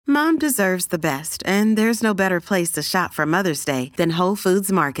Mom deserves the best, and there's no better place to shop for Mother's Day than Whole Foods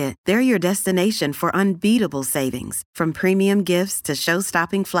Market. They're your destination for unbeatable savings, from premium gifts to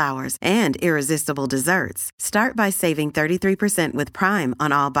show-stopping flowers and irresistible desserts. Start by saving 33% with Prime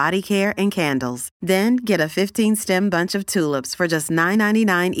on all body care and candles. Then get a 15-stem bunch of tulips for just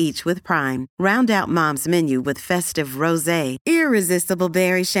 $9.99 each with Prime. Round out Mom's menu with festive rosé, irresistible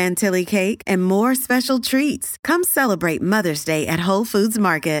berry chantilly cake, and more special treats. Come celebrate Mother's Day at Whole Foods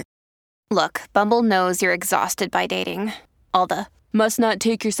Market. Look, Bumble knows you're exhausted by dating. All the must not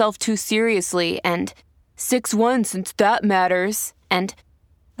take yourself too seriously and 6'1" since that matters. And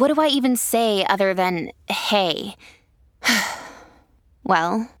what do I even say other than hey?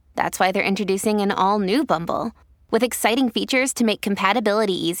 Well, that's why they're introducing an all-new Bumble with exciting features to make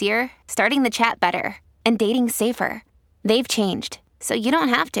compatibility easier, starting the chat better, and dating safer. They've changed, so you don't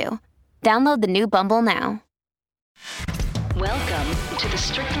have to. Download the new Bumble now. Welcome to the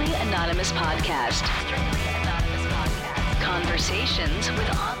Strictly Anonymous Podcast. Conversations with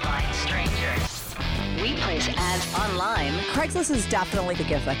online strangers. We place ads online. Craigslist is definitely the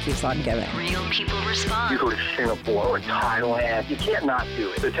gift that keeps on giving. Real people respond. You go to Singapore or Thailand. You can't not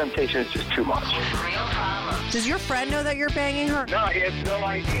do it. The temptation is just too much. With real problems. Does your friend know that you're banging her? No, he has no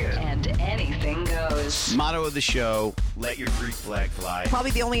idea. And anything goes. Motto of the show, let your Greek flag fly.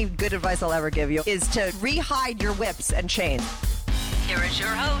 Probably the only good advice I'll ever give you is to re-hide your whips and chains. Here is your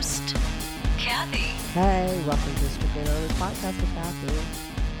host, Kathy. Hey, welcome to the Strictly Anonymous Podcast with Kathy.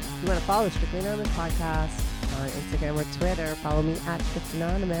 If you want to follow the Strictly Anonymous Podcast on Instagram or Twitter, follow me at Strictly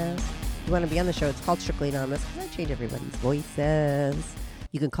Anonymous. If you want to be on the show, it's called Strictly Anonymous because I change everybody's voices.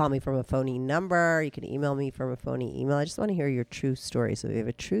 You can call me from a phony number. You can email me from a phony email. I just want to hear your true story. So if you have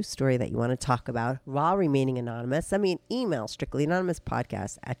a true story that you want to talk about while remaining anonymous, send me an email,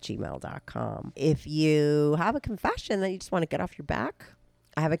 strictlyanonymouspodcast@gmail.com. If you have a confession that you just want to get off your back,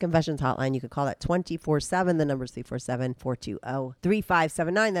 I have a confessions hotline. You can call that 24/7. The number is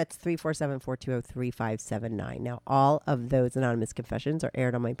 347-420-3579. That's 347-420-3579. Now, all of those anonymous confessions are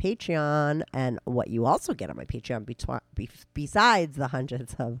aired on my Patreon. And what you also get on my Patreon, besides the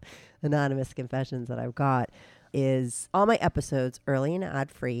hundreds of anonymous confessions that I've got, is all my episodes early and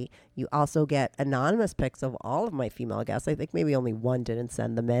ad-free. You also get anonymous pics of all of my female guests. I think maybe only one didn't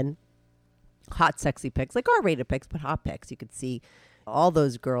send them in. Hot, sexy pics, like R-rated pics, but hot pics. You could see all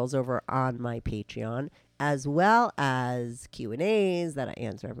those girls over on my Patreon, as well as Q&As that I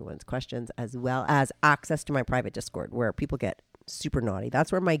answer everyone's questions, as well as access to my private Discord where people get super naughty.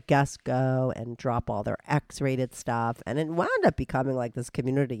 That's where my guests go and drop all their X-rated stuff. And it wound up becoming like this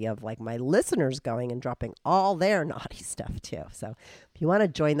community of like my listeners going and dropping all their naughty stuff too. So if you want to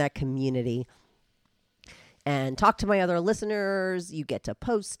join that community and talk to my other listeners, you get to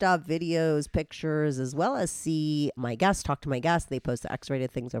post stuff, videos, pictures, as well as see my guests, talk to my guests. They post the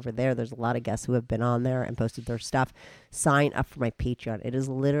X-rated things over there. There's a lot of guests who have been on there and posted their stuff. Sign up for my Patreon. It is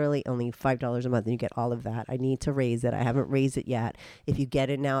literally only $5 a month and you get all of that. I need to raise it. I haven't raised it yet. If you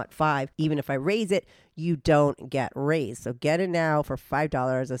get it now at $5, even if I raise it, you don't get raised. So get it now for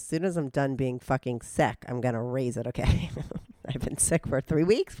 $5. As soon as I'm done being fucking sick, I'm going to raise it, okay? I've been sick for 3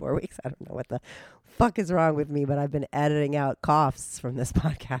 weeks, 4 weeks. I don't know what the fuck is wrong with me, but I've been editing out coughs from this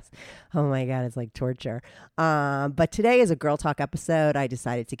podcast. Oh my God, it's like torture. But today is a girl talk episode. I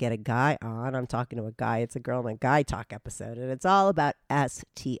decided to get a guy on. I'm talking to a guy. It's a girl and a guy talk episode. And it's all about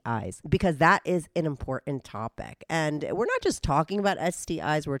STIs because that is an important topic. And we're not just talking about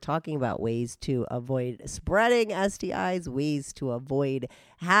STIs. We're talking about ways to avoid spreading STIs, ways to avoid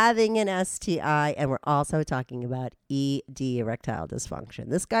having an STI. And we're also talking about ED, erectile dysfunction.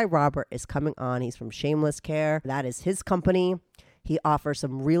 This guy, Robert, is coming on. He's from Shameless Care. That is his company. He offers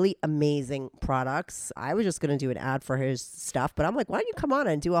some really amazing products. I was just going to do an ad for his stuff, but I'm like, why don't you come on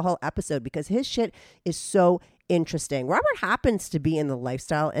and do a whole episode? Because his shit is so interesting. Robert happens to be in the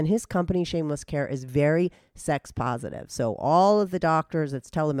lifestyle, and his company, Shameless Care, is very sex positive. So all of the doctors, it's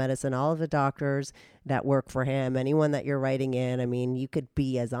telemedicine, all of the doctors that work for him, anyone that you're writing in, I mean, you could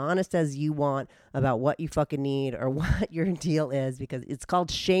be as honest as you want about what you fucking need or what your deal is, because it's called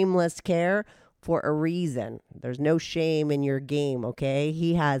Shameless Care for a reason. There's no shame in your game, okay?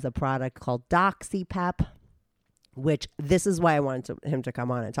 He has a product called DoxyPep, which this is why I wanted him to come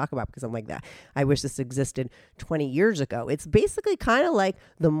on and talk about, because I'm like that. I wish this existed 20 years ago. It's basically kind of like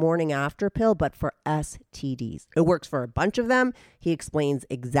the morning after pill, but for STDs. It works for a bunch of them. He explains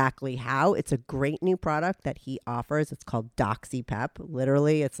exactly how. It's a great new product that he offers. It's called DoxyPep.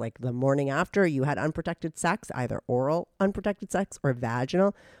 Literally, it's like the morning after you had unprotected sex, either oral unprotected sex or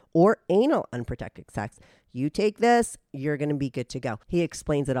vaginal, or anal unprotected sex. You take this, you're going to be good to go. He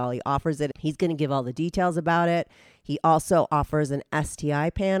explains it all. He offers it. He's going to give all the details about it. He also offers an STI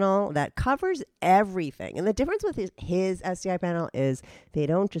panel that covers everything. And the difference with his STI panel is they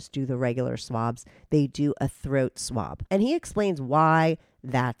don't just do the regular swabs. They do a throat swab. And he explains why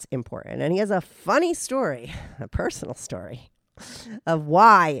that's important. And he has a funny story, a personal story of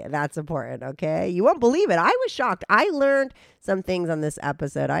why that's important, okay? You won't believe it. I was shocked. I learned some things on this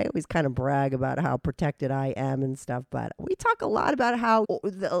episode. I always kind of brag about how protected I am and stuff, but we talk a lot about how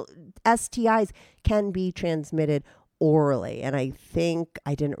the STIs can be transmitted orally, and I think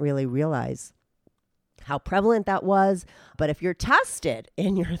I didn't really realize how prevalent that was. But if you're tested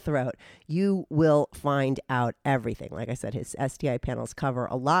in your throat, you will find out everything. Like I said, his STI panels cover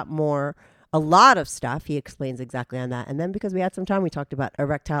a lot of stuff. He explains exactly on that. And then because we had some time, we talked about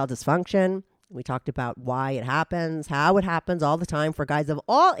erectile dysfunction. We talked about why it happens, how it happens all the time for guys of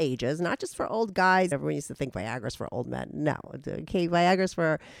all ages, not just for old guys. Everyone used to think Viagra's for old men. No, okay, Viagra's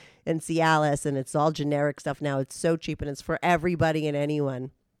for and Cialis, and it's all generic stuff now. It's so cheap, and it's for everybody and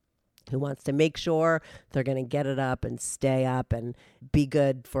anyone who wants to make sure they're going to get it up and stay up and be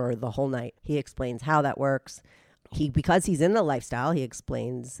good for the whole night. He explains how that works. Because he's in the lifestyle, he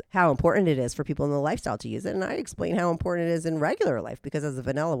explains how important it is for people in the lifestyle to use it. And I explain how important it is in regular life, because as a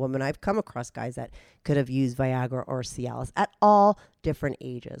vanilla woman, I've come across guys that could have used Viagra or Cialis at all different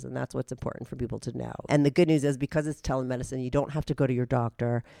ages. And that's what's important for people to know. And the good news is, because it's telemedicine, you don't have to go to your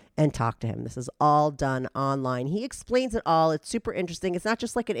doctor and talk to him. This is all done online. He explains it all. It's super interesting. It's not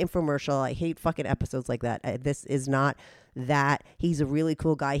just like an infomercial. I hate fucking episodes like that. This is not that. He's a really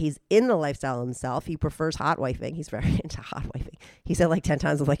cool guy. He's in the lifestyle himself. He prefers hot wifing. He's very into hot wifing. He said like 10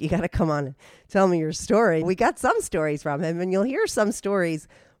 times, I'm like, you got to come on and tell me your story. We got some stories from him, and you'll hear some stories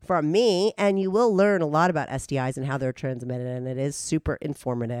from me, and you will learn a lot about STIs and how they're transmitted, and it is super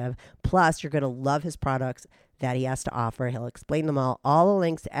informative. Plus, you're going to love his products that he has to offer. He'll explain them all. All the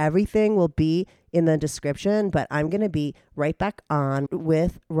links to everything will be in the description, but I'm going to be right back on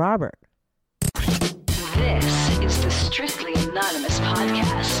with Robert. This is the Strictly Anonymous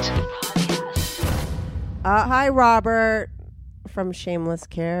podcast. Hi, Robert from Shameless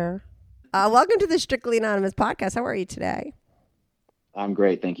Care. Welcome to the Strictly Anonymous podcast. How are you today? I'm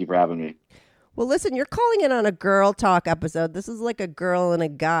great. Thank you for having me. Well, listen, you're calling in on a girl talk episode. This is like a girl and a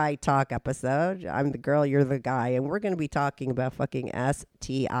guy talk episode. I'm the girl, you're the guy, and we're going to be talking about fucking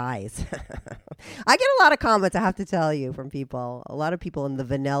STIs. I get a lot of comments, I have to tell you, from people. A lot of people in the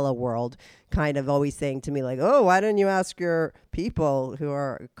vanilla world kind of always saying to me like, oh, why didn't you ask your people who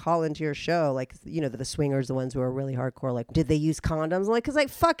are calling to your show, like, you know, the swingers, the ones who are really hardcore, like, did they use condoms? I'm like, because I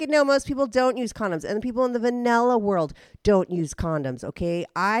fucking know most people don't use condoms, and the people in the vanilla world don't use condoms, okay?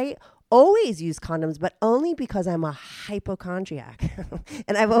 I always use condoms, but only because I'm a hypochondriac.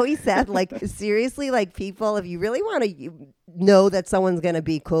 And I've always said, like, seriously, like, people, if you really want to know that someone's going to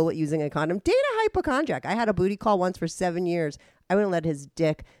be cool with using a condom, date a hypochondriac. I had a booty call once for 7 years. I wouldn't let his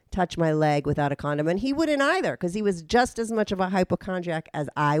dick touch my leg without a condom, and he wouldn't either, because he was just as much of a hypochondriac as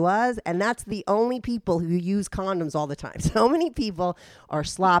I was, and that's the only people who use condoms all the time. So many people are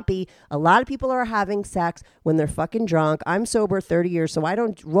sloppy. A lot of people are having sex when they're fucking drunk. I'm sober 30 years, so I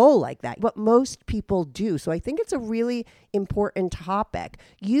don't roll like that, but most people do. So I think it's a really important topic.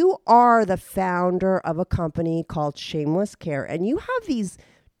 You are the founder of a company called Shameless Care, and you have these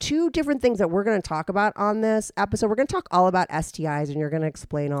two different things that we're going to talk about on this episode. We're going to talk all about STIs, and you're going to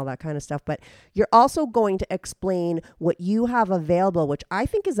explain all that kind of stuff, but you're also going to explain what you have available, which I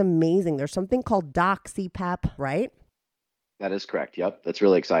think is amazing. There's something called DoxyPep, right? That is correct. Yep. That's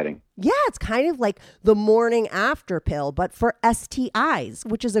really exciting. Yeah, it's kind of like the morning after pill, but for STIs,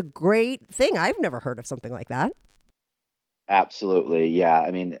 which is a great thing. I've never heard of something like that. Absolutely. Yeah.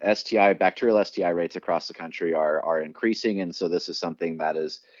 I mean, bacterial STI rates across the country are increasing. And so this is something that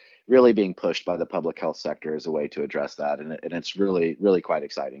is really being pushed by the public health sector as a way to address that. And it's really, really quite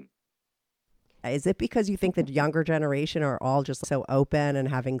exciting. Is it because you think the younger generation are all just so open and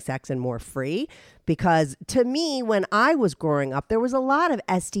having sex and more free? Because to me, when I was growing up, there was a lot of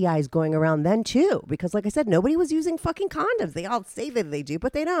STIs going around then too. Because like I said, nobody was using fucking condoms. They all say that they do,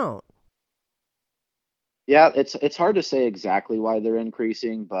 but they don't. Yeah, it's hard to say exactly why they're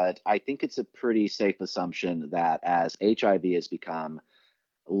increasing, but I think it's a pretty safe assumption that as HIV has become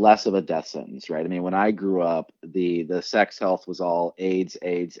less of a death sentence, right? I mean, when I grew up, the sex health was all AIDS,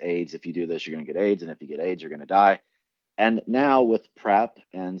 AIDS, AIDS. If you do this, you're going to get AIDS, and if you get AIDS, you're going to die. And now with PrEP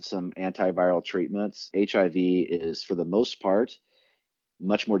and some antiviral treatments, HIV is, for the most part,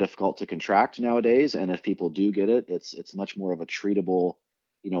 much more difficult to contract nowadays. And if people do get it, it's much more of a treatable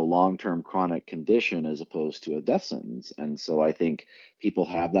long-term chronic condition as opposed to a death sentence. And so I think people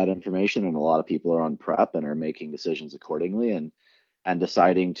have that information, and a lot of people are on PrEP and are making decisions accordingly and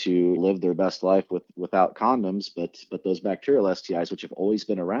deciding to live their best life without condoms, but those bacterial STIs, which have always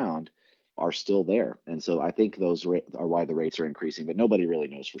been around, are still there. And so I think those are why the rates are increasing, but nobody really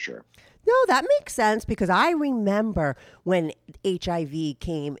knows for sure. No, that makes sense, because I remember when HIV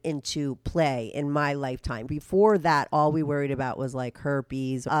came into play in my lifetime. Before that, all we worried about was like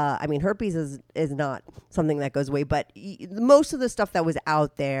herpes. Herpes is not something that goes away, but most of the stuff that was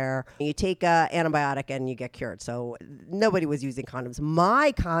out there, you take a antibiotic and you get cured. So nobody was using condoms.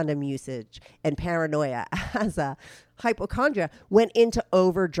 My condom usage and paranoia as a hypochondria went into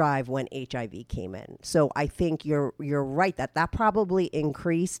overdrive when HIV came in. So I think you're right that probably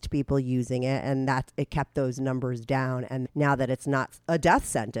increased people using it, and that it kept those numbers down. And now that it's not a death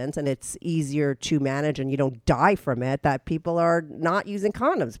sentence and it's easier to manage and you don't die from it, that people are not using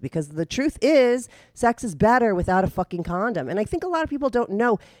condoms, because the truth is sex is better without a fucking condom. And I think a lot of people don't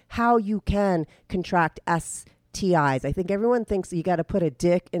know how you can contract STIs. I think everyone thinks you got to put a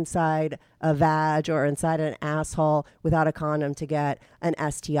dick inside a vag or inside an asshole without a condom to get an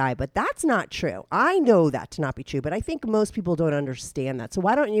STI, but that's not true. I know that to not be true, but I think most people don't understand that. So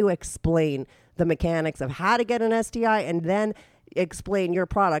why don't you explain the mechanics of how to get an STI, and then explain your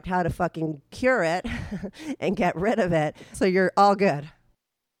product, how to fucking cure it and get rid of it, so you're all good.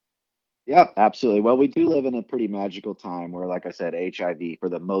 Yeah, absolutely. Well, we do live in a pretty magical time where, like I said, HIV for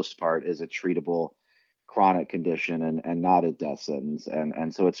the most part is a treatable chronic condition and not a death sentence.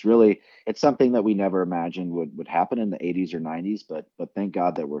 And so it's something that we never imagined would happen in the 80s or 90s, but thank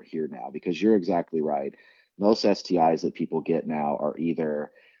God that we're here now, because you're exactly right. Most STIs that people get now are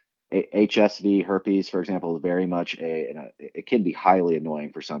either HSV, herpes, for example, is very much it can be highly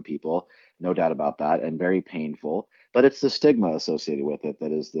annoying for some people, no doubt about that, and very painful. But it's the stigma associated with it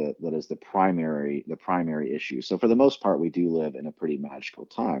that is the primary issue. So for the most part, we do live in a pretty magical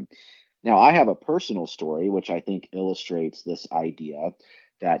time. Now, I have a personal story which I think illustrates this idea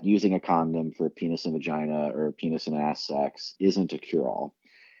that using a condom for penis and vagina or penis and ass sex isn't a cure-all.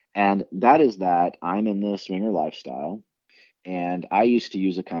 And that is that I'm in the swinger lifestyle, and I used to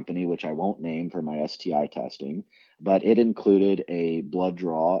use a company which I won't name for my STI testing, but it included a blood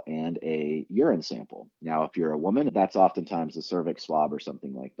draw and a urine sample. Now, if you're a woman, that's oftentimes a cervix swab or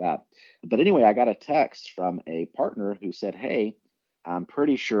something like that. But anyway, I got a text from a partner who said, "Hey, I'm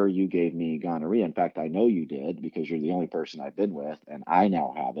pretty sure you gave me gonorrhea. In fact, I know you did, because you're the only person I've been with, and I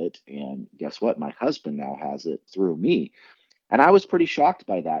now have it. And guess what? My husband now has it through me." And I was pretty shocked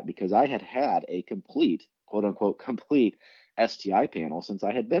by that, because I had had a complete, quote unquote, complete STI panel since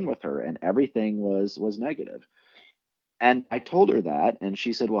I had been with her, and everything was negative. And I told her that, and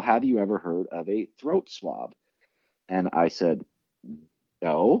she said, "Well, have you ever heard of a throat swab?" And I said,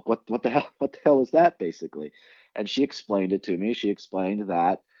 "No, what the hell is that, basically?" And she explained it to me. She explained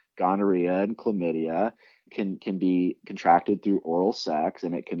that gonorrhea and chlamydia can be contracted through oral sex,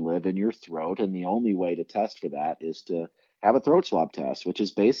 and it can live in your throat. And the only way to test for that is to have a throat swab test, which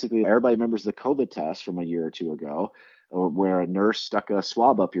is basically, everybody remembers the COVID test from a year or two ago, or where a nurse stuck a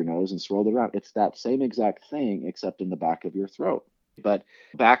swab up your nose and swirled it around. It's that same exact thing, except in the back of your throat. But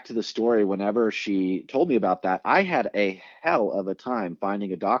back to the story, whenever she told me about that, I had a hell of a time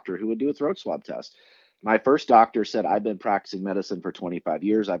finding a doctor who would do a throat swab test. My first doctor said, "I've been practicing medicine for 25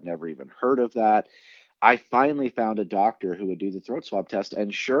 years. I've never even heard of that." I finally found a doctor who would do the throat swab test.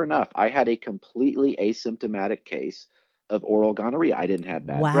 And sure enough, I had a completely asymptomatic case of oral gonorrhea. I didn't have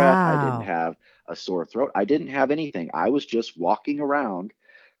bad breath. I didn't have a sore throat. I didn't have anything. I was just walking around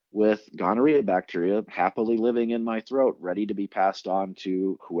with gonorrhea bacteria happily living in my throat, ready to be passed on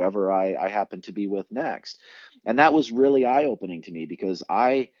to whoever I happen to be with next. And that was really eye-opening to me, because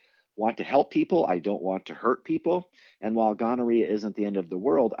I want to help people. I don't want to hurt people. And while gonorrhea isn't the end of the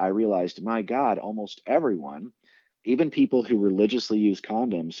world, I realized, my God, almost everyone, even people who religiously use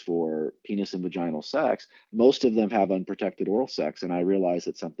condoms for penis and vaginal sex, most of them have unprotected oral sex. And I realized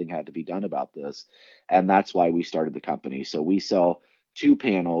that something had to be done about this. And that's why we started the company. So we sell 2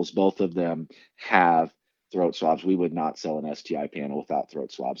 panels. Both of them have throat swabs. We would not sell an STI panel without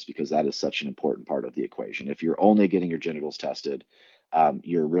throat swabs, because that is such an important part of the equation. If you're only getting your genitals tested,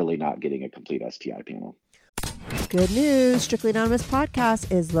 you're really not getting a complete STI panel. Good news. Strictly Anonymous Podcast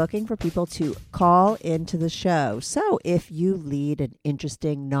is looking for people to call into the show. So if you lead an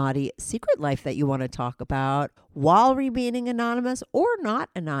interesting, naughty secret life that you want to talk about while remaining anonymous, or not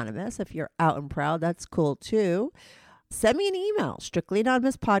anonymous, if you're out and proud, that's cool too, send me an email,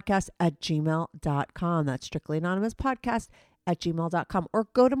 strictlyanonymouspodcast@gmail.com. That's strictlyanonymouspodcast@gmail.com. Or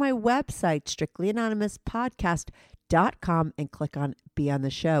go to my website, strictlyanonymouspodcast.com, and click on be on the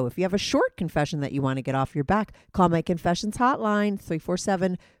show. If you have a short confession that you want to get off your back, call my confessions hotline,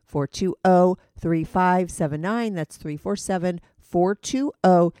 347-420-3579. That's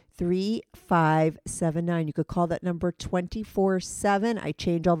 347-420-3579. You could call that number 24/7. I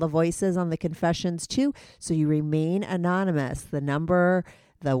change all the voices on the confessions too, so you remain anonymous. The number,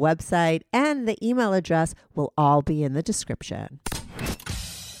 the website, and the email address will all be in the description.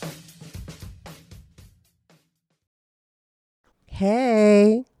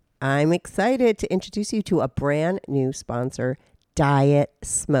 Hey, I'm excited to introduce you to a brand new sponsor, Diet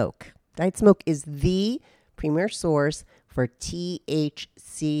Smoke. Diet Smoke is the premier source for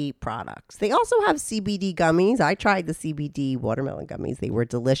THC products. They also have CBD gummies. I tried the CBD watermelon gummies. They were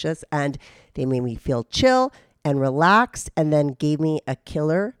delicious, and they made me feel chill and relaxed, and then gave me a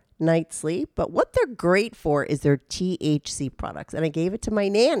killer night's sleep. But what they're great for is their THC products, and I gave it to my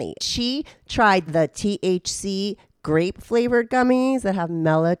nanny. She tried the THC grape flavored gummies that have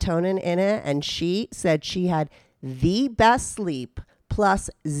melatonin in it, and she said she had the best sleep plus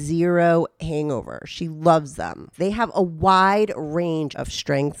zero hangover. She loves them. They have a wide range of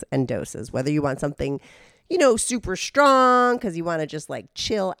strengths and doses, whether you want something, super strong because you want to just like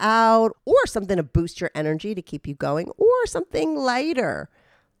chill out, or something to boost your energy to keep you going, or something lighter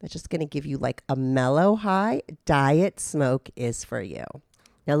that's just going to give you like a mellow high. Diet Smoke is for you.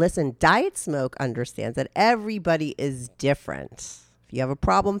 Now listen, Diet Smoke understands that everybody is different. If you have a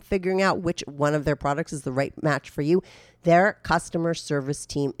problem figuring out which one of their products is the right match for you, their customer service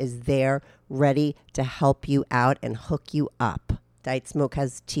team is there ready to help you out and hook you up. Diet Smoke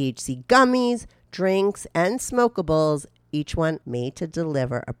has THC gummies, drinks, and smokables, each one made to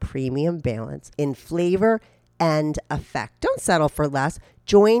deliver a premium balance in flavor and effect. Don't settle for less.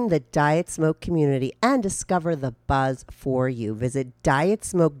 Join the Diet Smoke community and discover the buzz for you. Visit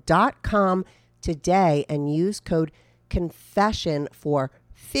dietsmoke.com today and use code CONFESSION for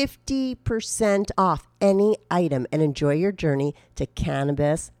 50% off any item and enjoy your journey to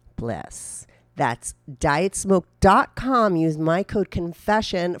cannabis bliss. That's dietsmoke.com. Use my code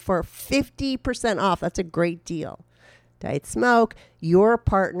CONFESSION for 50% off. That's a great deal. Diet Smoke, your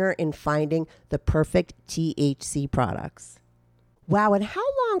partner in finding the perfect THC products. Wow, and how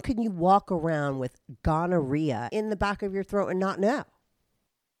long can you walk around with gonorrhea in the back of your throat and not know?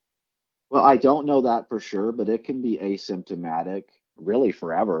 Well, I don't know that for sure, but it can be asymptomatic really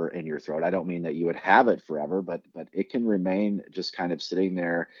forever in your throat. I don't mean that you would have it forever, but it can remain just kind of sitting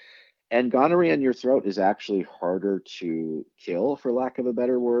there. And gonorrhea in your throat is actually harder to kill, for lack of a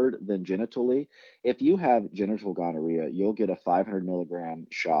better word, than genitally. If you have genital gonorrhea, you'll get a 500 milligram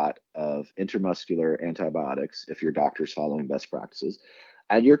shot of intramuscular antibiotics if your doctor's following best practices,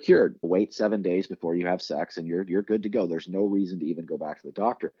 and you're cured. Wait 7 days before you have sex, and you're good to go. There's no reason to even go back to the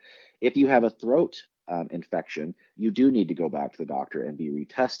doctor. If you have a throat infection, you do need to go back to the doctor and be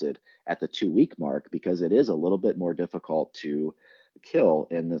retested at the 2-week mark, because it is a little bit more difficult to kill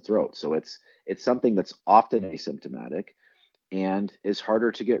in the throat. So it's something that's often asymptomatic and is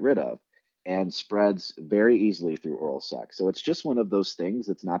harder to get rid of and spreads very easily through oral sex. So it's just one of those things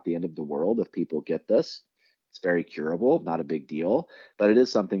that's not the end of the world if people get this. It's very curable, not a big deal, but it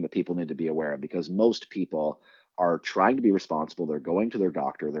is something that people need to be aware of, because most people are trying to be responsible. They're going to their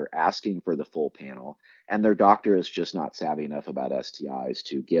doctor, they're asking for the full panel, and their doctor is just not savvy enough about STIs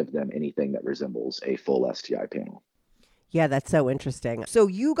to give them anything that resembles a full STI panel. Yeah, that's so interesting. So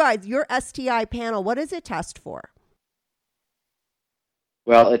you guys, your STI panel, what does it test for?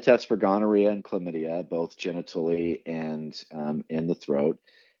 Well, it tests for gonorrhea and chlamydia, both genitally and in the throat.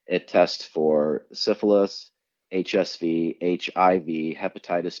 It tests for syphilis, HSV, HIV,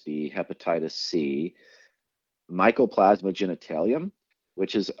 hepatitis B, hepatitis C, Mycoplasma genitalium,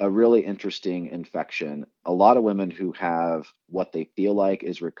 which is a really interesting infection. A lot of women who have what they feel like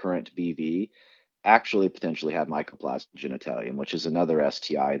is recurrent BV actually potentially have Mycoplasma genitalium, which is another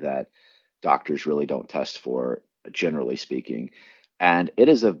STI that doctors really don't test for, generally speaking. And it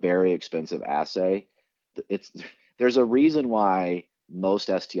is a very expensive assay. There's a reason why most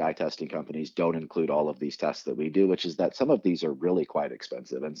STI testing companies don't include all of these tests that we do, which is that some of these are really quite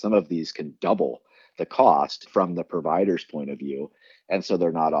expensive, and some of these can double the cost from the provider's point of view. And so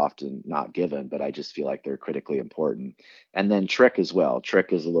they're not often not given, but I just feel like they're critically important. And then trick as well.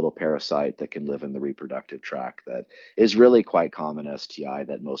 Trick is a little parasite that can live in the reproductive tract that is really quite common STI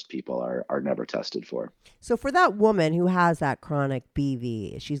that most people are never tested for. So for that woman who has that chronic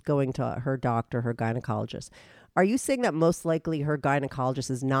BV, she's going to her doctor, her gynecologist. Are you saying that most likely her gynecologist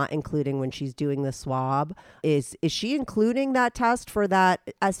is not including, when she's doing the swab, is she including that test for that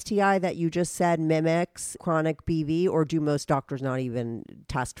STI that you just said mimics chronic BV, or do most doctors not even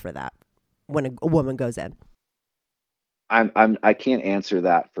test for that when a woman goes in? I can't answer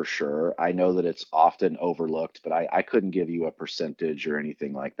that for sure. I know that it's often overlooked, but I couldn't give you a percentage or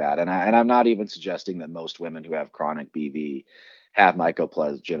anything like that. And I'm not even suggesting that most women who have chronic BV have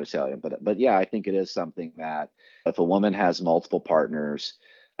mycoplasma genitalium. But yeah, I think it is something that if a woman has multiple partners,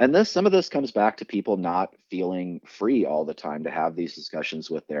 and this some of this comes back to people not feeling free all the time to have these discussions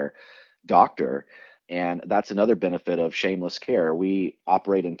with their doctor. And that's another benefit of shameless care. We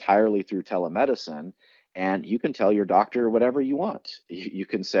operate entirely through telemedicine, and you can tell your doctor whatever you want. You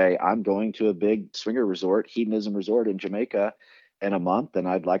can say, I'm going to a big swinger resort, hedonism resort in Jamaica in a month, and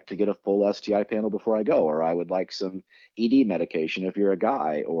I'd like to get a full STI panel before I go, or I would like some ED medication if you're a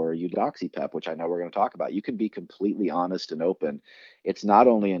guy, or eudoxypep, which I know we're going to talk about. You can be completely honest and open. It's not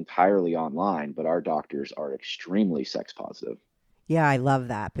only entirely online, but our doctors are extremely sex positive. Yeah, I love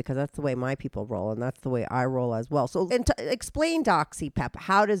that because that's the way my people roll, and that's the way I roll as well. So, explain DoxyPep.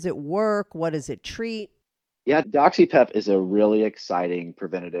 How does it work? What does it treat? Yeah, doxypep is a really exciting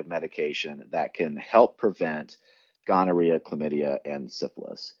preventative medication that can help prevent gonorrhea, chlamydia, and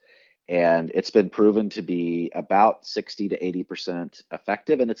syphilis. And it's been proven to be about 60 to 80%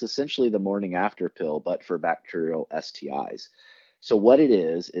 effective. And it's essentially the morning after pill, but for bacterial STIs. So what it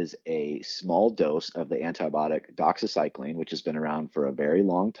is a small dose of the antibiotic doxycycline, which has been around for a very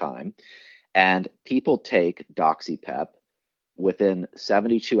long time. And people take doxypep within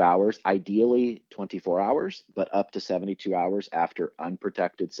 72 hours, ideally 24 hours, but up to 72 hours after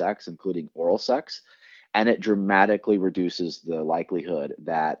unprotected sex, including oral sex. And it dramatically reduces the likelihood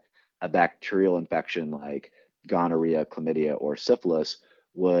that a bacterial infection like gonorrhea, chlamydia, or syphilis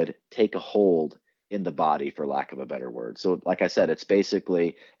would take a hold in the body, for lack of a better word. So like I said, it's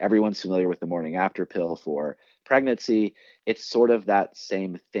basically, everyone's familiar with the morning after pill for pregnancy. It's sort of that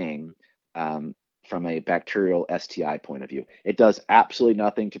same thing from a bacterial STI point of view. It does absolutely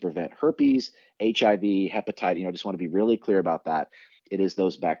nothing to prevent herpes, HIV, hepatitis. Just want to be really clear about that. It is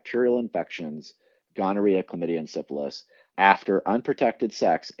those bacterial infections, gonorrhea, chlamydia, and syphilis, after unprotected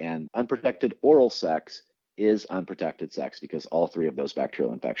sex, and unprotected oral sex is unprotected sex because all three of those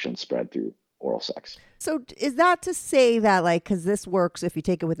bacterial infections spread through oral sex. So is that to say that, like, because this works if you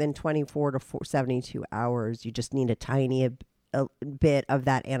take it within 24 to 72 hours, you just need a tiny a bit of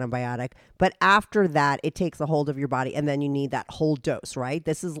that antibiotic, but after that it takes a hold of your body and then you need that whole dose, right?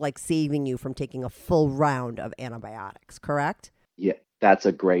 This is like saving you from taking a full round of antibiotics, correct? Yeah, that's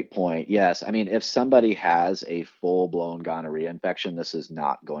a great point. Yes. I mean, if somebody has a full-blown gonorrhea infection, this is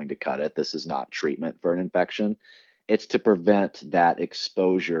not going to cut it. This is not treatment for an infection. It's to prevent that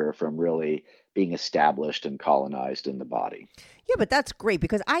exposure from really being established and colonized in the body. Yeah, but that's great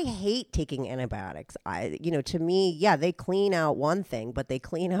because I hate taking antibiotics. To me, yeah, they clean out one thing, but they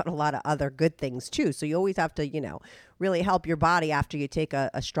clean out a lot of other good things too. So you always have to, really help your body after you take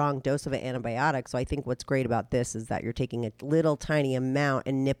a strong dose of an antibiotic. So I think what's great about this is that you're taking a little tiny amount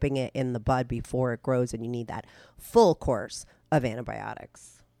and nipping it in the bud before it grows, and you need that full course of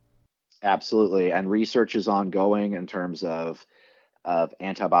antibiotics. Absolutely. And research is ongoing in terms of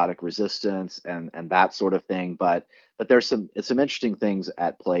antibiotic resistance and that sort of thing. But there's some interesting things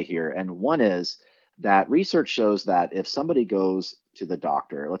at play here. And one is that research shows that if somebody goes to the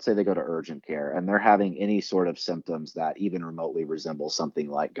doctor, let's say they go to urgent care and they're having any sort of symptoms that even remotely resemble something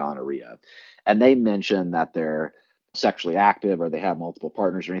like gonorrhea, and they mention that they're sexually active or they have multiple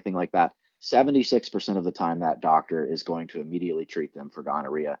partners or anything like that, 76% of the time that doctor is going to immediately treat them for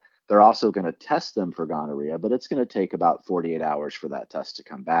gonorrhea. They're also going to test them for gonorrhea, but it's going to take about 48 hours for that test to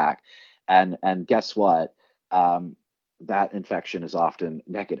come back. And guess what? That infection is often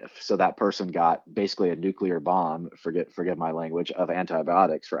negative. So that person got basically a nuclear bomb, forgive my language, of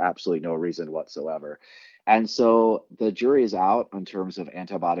antibiotics for absolutely no reason whatsoever. And so the jury is out in terms of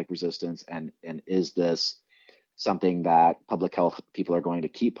antibiotic resistance. And is this something that public health people are going to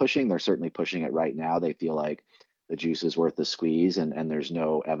keep pushing? They're certainly pushing it right now. They feel like the juice is worth the squeeze, and there's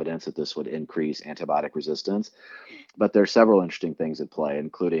no evidence that this would increase antibiotic resistance. But there's several interesting things at play,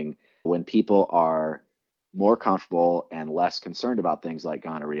 including when people are more comfortable and less concerned about things like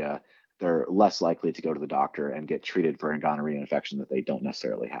gonorrhea, they're less likely to go to the doctor and get treated for a gonorrhea infection that they don't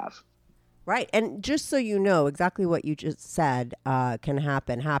necessarily have. Right. And just so you know, exactly what you just said can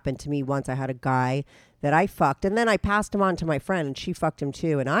happen. Happened to me once. I had a guy that I fucked, and then I passed him on to my friend, and she fucked him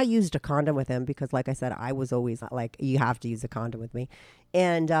too. And I used a condom with him because, like I said, I was always like, you have to use a condom with me.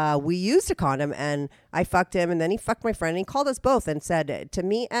 And we used a condom, and I fucked him, and then he fucked my friend, and he called us both and said to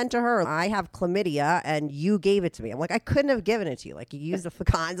me and to her, I have chlamydia, and you gave it to me. I'm like, I couldn't have given it to you. Like, you used the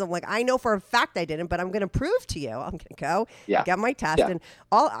condoms. I'm like, I know for a fact I didn't, but I'm going to prove to you. I'm going to go get my test. Yeah. And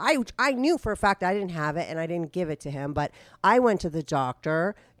I knew for a fact I didn't have it, and I didn't give it to him, but I went to the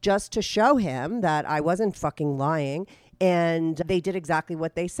doctor just to show him that I wasn't fucking lying. And they did exactly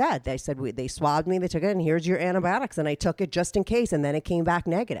what they said. They said, they swabbed me, they took it, and here's your antibiotics. And I took it just in case. And then it came back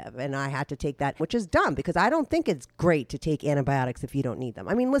negative. And I had to take that, which is dumb because I don't think it's great to take antibiotics if you don't need them.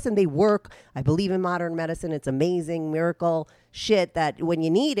 I mean, listen, they work. I believe in modern medicine. It's amazing, miracle shit that when you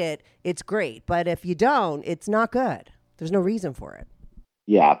need it, it's great. But if you don't, it's not good. There's no reason for it.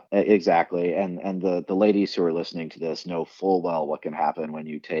 Yeah, exactly. And the ladies who are listening to this know full well what can happen when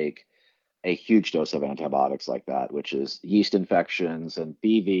you take a huge dose of antibiotics like that, which is yeast infections and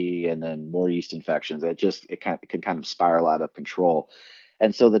BV and then more yeast infections. It can kind of spiral out of control.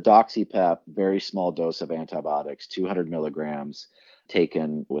 And so the doxypep, very small dose of antibiotics, 200 milligrams,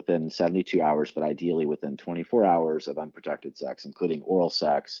 taken within 72 hours, but ideally within 24 hours of unprotected sex, including oral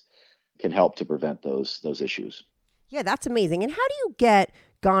sex, can help to prevent those issues. Yeah, that's amazing. And how do you get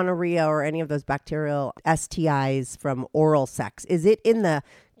gonorrhea or any of those bacterial STIs from oral sex? Is it in the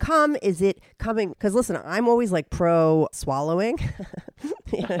cum? Is it coming? Because listen, I'm always like pro swallowing.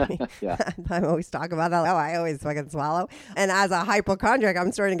 You know what I mean? Yeah. I'm always talking about that. Oh, I always fucking swallow. And as a hypochondriac,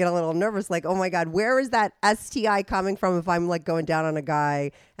 I'm starting to get a little nervous. Like, oh my God, where is that STI coming from? If I'm like going down on a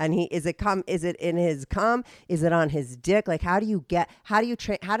guy and is it in his cum? Is it on his dick? Like, how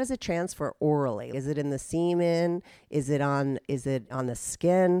does it transfer orally? Is it in the semen? Is it on the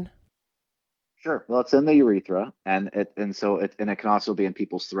skin? Sure. Well, it's in the urethra, and it can also be in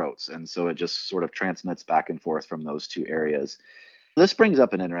people's throats, and so it just sort of transmits back and forth from those two areas. This brings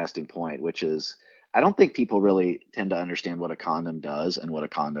up an interesting point, which is I don't think people really tend to understand what a condom does and what a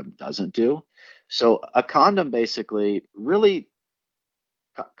condom doesn't do. So a condom basically really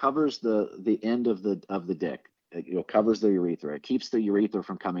covers the end of the dick. It covers the urethra. It keeps the urethra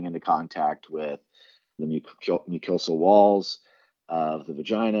from coming into contact with the mucosal walls of the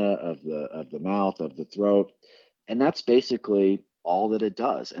vagina, of the mouth, of the throat, and that's basically all that it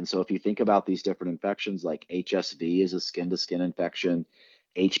does. And so if you think about these different infections, like HSV is a skin-to-skin infection,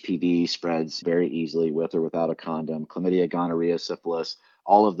 HPV spreads very easily with or without a condom, chlamydia, gonorrhea, syphilis,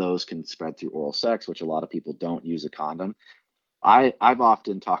 all of those can spread through oral sex, which a lot of people don't use a condom. I've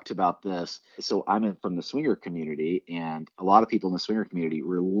often talked about this. So from the swinger community, and a lot of people in the swinger community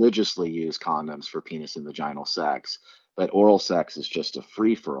religiously use condoms for penis and vaginal sex, but oral sex is just a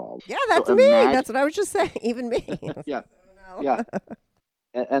free for all. Yeah, that's me. That's what I was just saying. Even me. Yeah, yeah,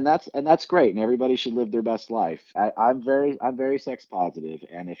 and that's great, and everybody should live their best life. I'm very sex positive,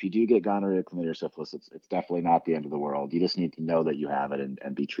 and if you do get gonorrhea, chlamydia, syphilis, it's definitely not the end of the world. You just need to know that you have it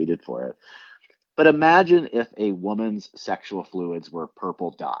and be treated for it. But imagine if a woman's sexual fluids were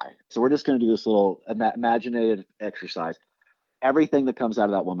purple dye. So we're just going to do this little imaginative exercise. Everything that comes out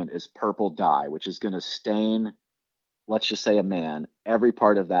of that woman is purple dye, which is going to stain, let's just say, a man, every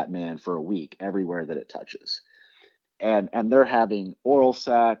part of that man for a week, everywhere that it touches. And they're having oral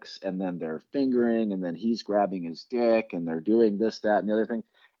sex, and then they're fingering, and then he's grabbing his dick, and they're doing this, that, and the other thing.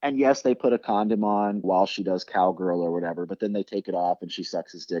 And yes, they put a condom on while she does cowgirl or whatever, but then they take it off and she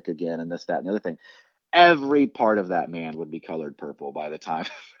sucks his dick again and this, that, and the other thing. Every part of that man would be colored purple by the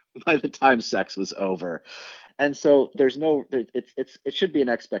time sex was over. And so it should be an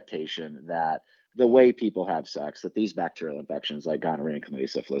expectation that the way people have sex, that these bacterial infections like gonorrhea and chlamydia,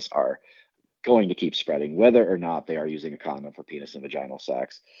 syphilis are going to keep spreading, whether or not they are using a condom for penis and vaginal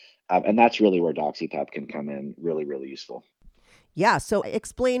sex. And that's really where doxypep can come in really, really useful. Yeah. So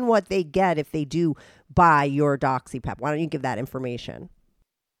explain what they get if they do buy your doxypep. Why don't you give that information?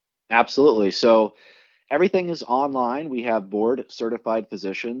 Absolutely. So everything is online. We have board certified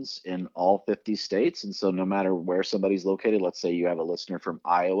physicians in all 50 states. And so no matter where somebody's located, let's say you have a listener from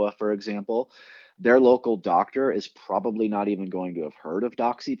Iowa, for example, their local doctor is probably not even going to have heard of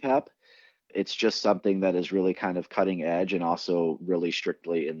doxypep. It's just something that is really kind of cutting edge and also really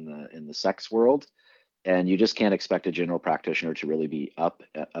strictly in the sex world. And you just can't expect a general practitioner to really be up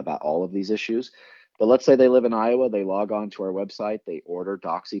about all of these issues. But let's say they live in Iowa, they log on to our website, they order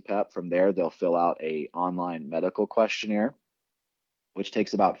doxypep. From there, they'll fill out a online medical questionnaire, which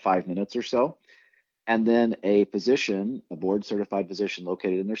takes about 5 minutes or so. And then a board certified physician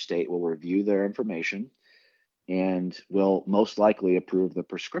located in their state will review their information and will most likely approve the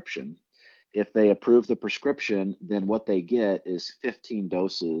prescription. If they approve the prescription, then what they get is 15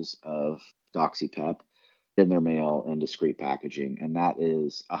 doses of doxypep in their mail in discreet packaging, and that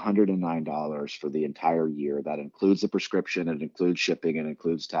is $109 for the entire year. That includes the prescription, it includes shipping, it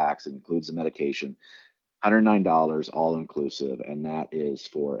includes tax, it includes the medication. $109 all inclusive, and that is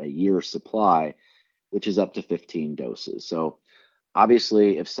for a year's supply, which is up to 15 doses. So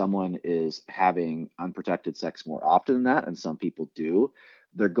obviously, if someone is having unprotected sex more often than that, and some people do,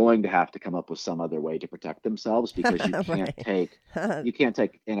 they're going to have to come up with some other way to protect themselves, because Right. you can't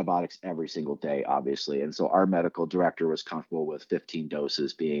take antibiotics every single day, obviously. And so our medical director was comfortable with 15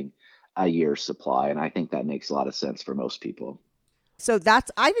 doses being a year's supply, and I think that makes a lot of sense for most people. So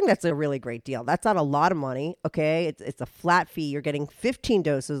I think that's a really great deal. That's not a lot of money. Okay. It's a flat fee. You're getting 15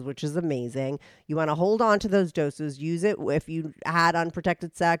 doses, which is amazing. You want to hold on to those doses, use it if you had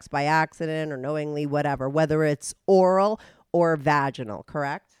unprotected sex by accident or knowingly, whatever, whether it's oral or vaginal,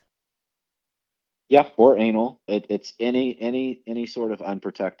 correct? Yeah, or anal. It's any sort of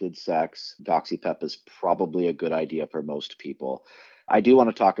unprotected sex. Doxypep is probably a good idea for most people. I do want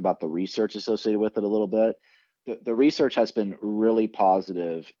to talk about the research associated with it a little bit. The research has been really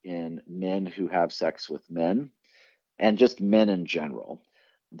positive in men who have sex with men, and just men in general.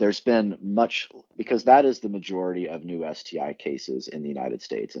 There's been much, because that is the majority of new STI cases in the United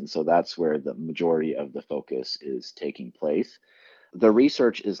States. And so that's where the majority of the focus is taking place. The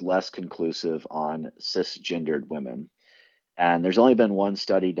research is less conclusive on cisgendered women. And there's only been one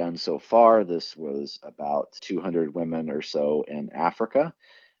study done so far. This was about 200 women or so in Africa,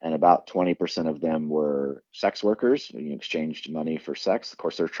 and about 20% of them were sex workers who exchanged money for sex. Of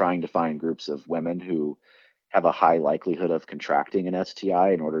course, they're trying to find groups of women who have a high likelihood of contracting an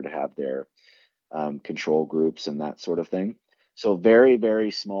STI in order to have their control groups and that sort of thing. So, very,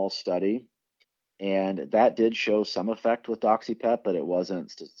 very small study. And that did show some effect with Doxypep, but it wasn't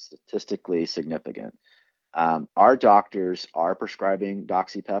statistically significant. Our doctors are prescribing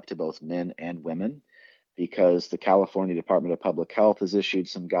Doxypep to both men and women, because the California Department of Public Health has issued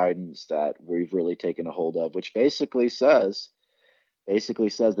some guidance that we've really taken a hold of, which basically says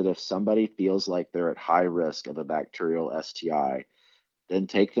that if somebody feels like they're at high risk of a bacterial STI, then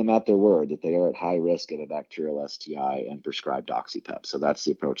take them at their word that they are at high risk of a bacterial STI and prescribe Doxypep. So that's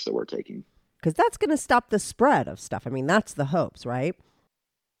the approach that we're taking. Because that's going to stop the spread of stuff. I mean, that's the hopes, right?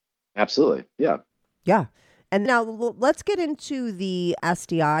 Absolutely. Yeah. Yeah. And now let's get into the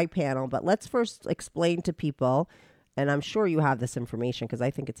STI panel, but let's first explain to people, and I'm sure you have this information because I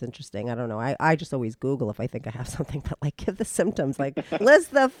think it's interesting. I don't know. I just always Google if I think I have something, but like give the symptoms, like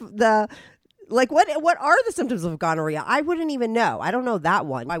list the like what are the symptoms of gonorrhea? I wouldn't even know. I don't know that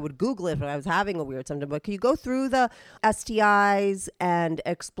one. I would Google it if I was having a weird symptom, but can you go through the STIs and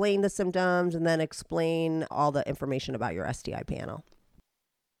explain the symptoms and then explain all the information about your STI panel?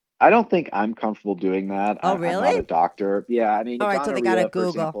 I don't think I'm comfortable doing that. Oh, I'm not a really? doctor. Yeah, I mean, All right, so they got to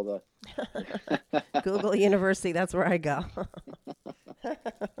gonorrhea, for Google. example, Google University, that's where I go.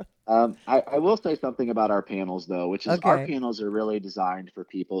 I will say something about our panels, though, which is our Okay. panels are really designed for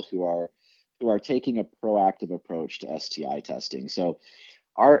people who are taking a proactive approach to STI testing. So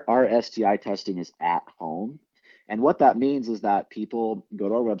our STI testing is at home. And what that means is that people go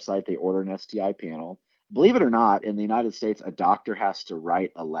to our website, they order an STI panel. Believe it or not, in the United States, a doctor has to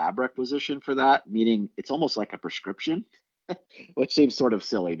write a lab requisition for that, meaning it's almost like a prescription, which seems sort of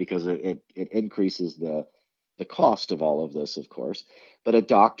silly because it increases the cost of all of this, of course. But a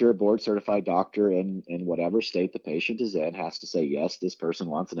doctor, board certified doctor in whatever state the patient is in, has to say, yes, this person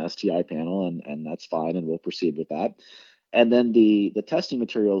wants an STI panel, and that's fine, and we'll proceed with that. And then the testing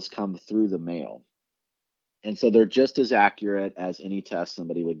materials come through the mail. And so they're just as accurate as any test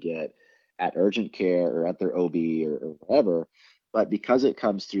somebody would get at urgent care or at their OB or whatever. But because it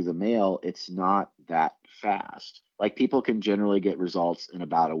comes through the mail, it's not that fast. Like, people can generally get results in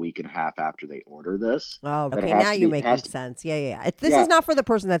about a week and a half after they order this. Oh, But it okay. has Now to you're be, it making has to, sense. Yeah, yeah, yeah. This is yeah, not for the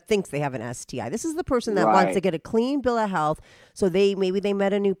person that thinks they have an STI. This is the person that wants to right, get a clean bill of health. So maybe they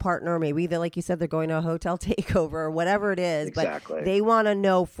met a new partner, maybe they, like you said, they're going to a hotel takeover or whatever it is. But exactly. they want to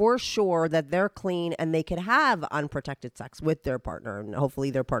know for sure that they're clean and they could have unprotected sex with their partner, and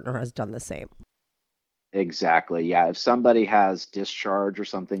hopefully their partner has done the same. Exactly. Yeah. If somebody has discharge or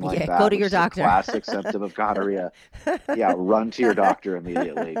something like Yeah, go that, to which your is a doctor. classic symptom of gonorrhea, yeah, run to your doctor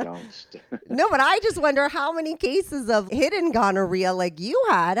immediately. Don't. No, but I just wonder how many cases of hidden gonorrhea like you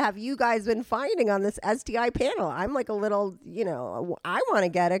had have you guys been finding on this STI panel? I'm like a little, I want to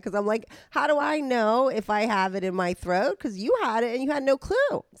get it because I'm like, how do I know if I have it in my throat? Because you had it and you had no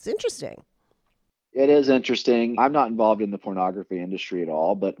clue. It's interesting. It is interesting. I'm not involved in the pornography industry at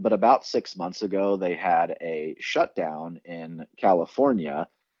all, but about 6 months ago, they had a shutdown in California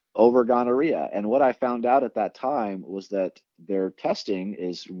over gonorrhea. And what I found out at that time was that their testing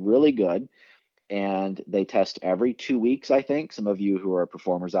is really good, and they test every 2 weeks, I think. Some of you who are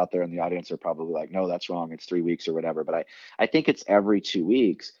performers out there in the audience are probably like, no, that's wrong. It's 3 weeks or whatever. But I think it's every 2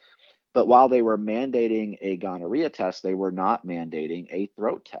 weeks. But while they were mandating a gonorrhea test, they were not mandating a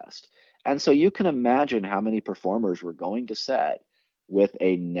throat test. And so you can imagine how many performers were going to set with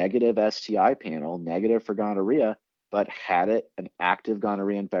a negative STI panel, negative for gonorrhea, but had an active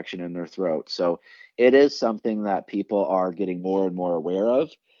gonorrhea infection in their throat. So it is something that people are getting more and more aware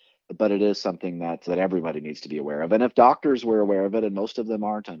of, but it is something that everybody needs to be aware of. And if doctors were aware of it, and most of them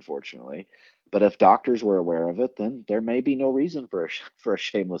aren't, unfortunately, but if doctors were aware of it, then there may be no reason for a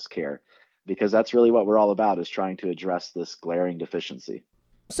shameless care, because that's really what we're all about, is trying to address this glaring deficiency.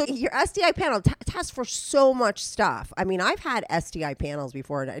 So your STI panel tests for so much stuff. I mean, I've had STI panels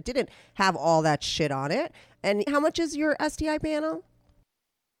before, and it didn't have all that shit on it. And how much is your STI panel?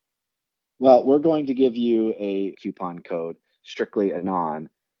 Well, we're going to give you a coupon code, strictly anon,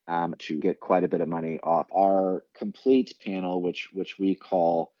 to get quite a bit of money off our complete panel, which we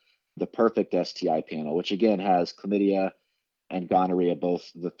call the perfect STI panel, which again has chlamydia and gonorrhea,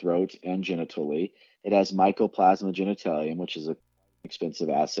 both the throat and genitally. It has Mycoplasma genitalium, which is a expensive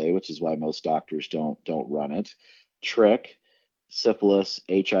assay, which is why most doctors don't run it. Trick, syphilis,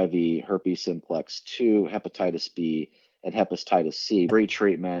 HIV, herpes simplex 2, hepatitis B, and hepatitis C. Free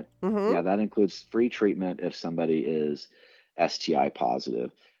treatment. Mm-hmm. Yeah, that includes free treatment if somebody is STI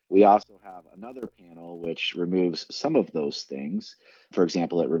positive. We also have another panel which removes some of those things. For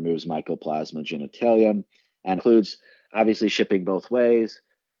example, it removes Mycoplasma genitalium and includes obviously shipping both ways,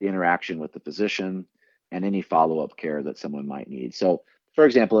 the interaction with the physician, and any follow-up care that someone might need. So, for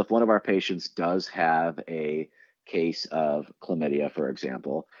example, if one of our patients does have a case of chlamydia, for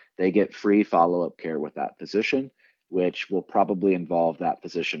example, they get free follow-up care with that physician, which will probably involve that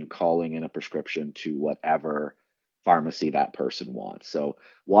physician calling in a prescription to whatever pharmacy that person wants. So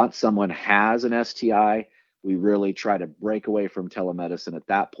once someone has an STI, we really try to break away from telemedicine at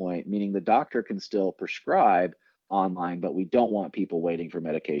that point, meaning the doctor can still prescribe online, but we don't want people waiting for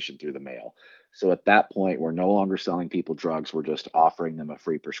medication through the mail. So at that point, we're no longer selling people drugs. We're just offering them a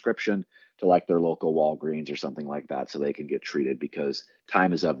free prescription to like their local Walgreens or something like that, so they can get treated, because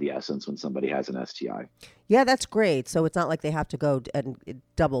time is of the essence when somebody has an STI. Yeah, that's great. So it's not like they have to go and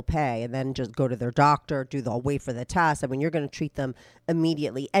double pay and then just go to their doctor, wait for the test. I mean, you're going to treat them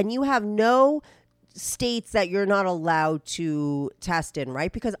immediately. And you have no states that you're not allowed to test in,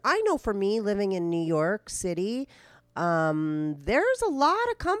 right? Because I know for me, living in New York City, there's a lot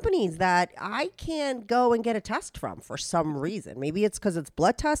of companies that I can't go and get a test from for some reason. Maybe it's because it's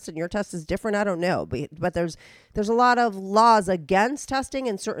blood test and your test is different. I don't know. But there's a lot of laws against testing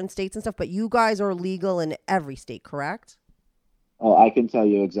in certain states and stuff. But you guys are legal in every state, correct? Oh, I can tell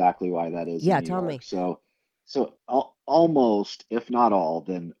you exactly why that is. Yeah, in New tell York. me. So almost, if not all,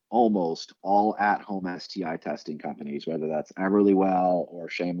 then almost all at-home STI testing companies, whether that's Everlywell or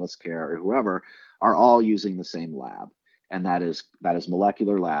Shameless Care or whoever, are all using the same lab, and that is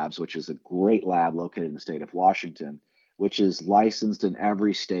Molecular Labs, which is a great lab located in the state of Washington, which is licensed in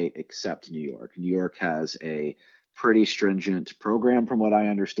every state except New York. New York has a pretty stringent program, from what I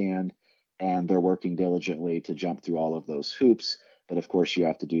understand, and they're working diligently to jump through all of those hoops. But of course, you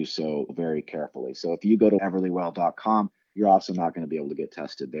have to do so very carefully. So if you go to everlywell.com, you're also not going to be able to get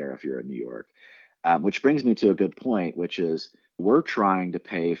tested there if you're in New York. Which brings me to a good point, which is we're trying to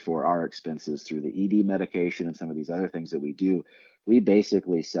pay for our expenses through the ED medication and some of these other things that we do. We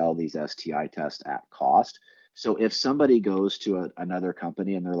basically sell these STI tests at cost. So if somebody goes to another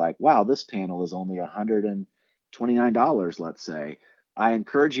company and they're like, wow, this panel is only $129, let's say, I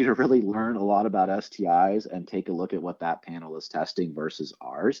encourage you to really learn a lot about STIs and take a look at what that panel is testing versus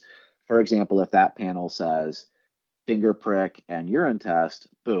ours. For example, if that panel says finger prick and urine test,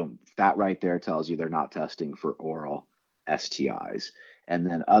 boom, that right there tells you they're not testing for oral STIs. And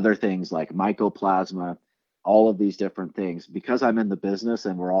then other things like mycoplasma, all of these different things, because I'm in the business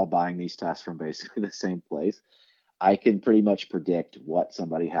and we're all buying these tests from basically the same place, I can pretty much predict what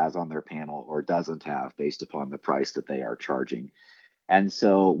somebody has on their panel or doesn't have based upon the price that they are charging. And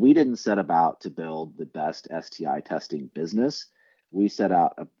so we didn't set about to build the best STI testing business. We set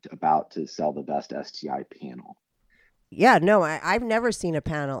out about to sell the best STI panel. Yeah, no, I've never seen a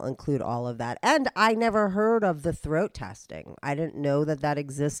panel include all of that. And I never heard of the throat testing. I didn't know that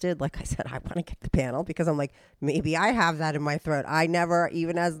existed. Like I said, I want to get the panel because I'm like, maybe I have that in my throat. I never,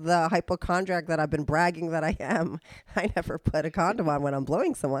 even as the hypochondriac that I've been bragging that I am, I never put a condom on when I'm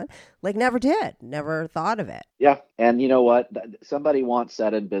blowing someone. Like never did. Never thought of it. Yeah. And you know what? Somebody once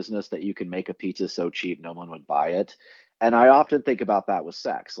said in business that you can make a pizza so cheap no one would buy it. And I often think about that with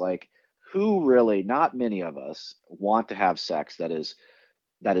sex. Like, who really, not many of us want to have sex that is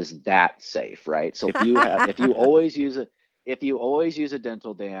that safe, right? So if you always use a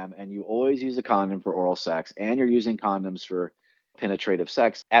dental dam and you always use a condom for oral sex and you're using condoms for penetrative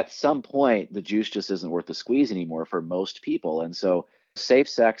sex, at some point the juice just isn't worth the squeeze anymore for most people. And so safe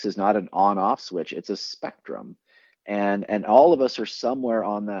sex is not an on-off switch, it's a spectrum. And all of us are somewhere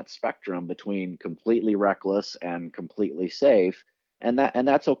on that spectrum between completely reckless and completely safe. And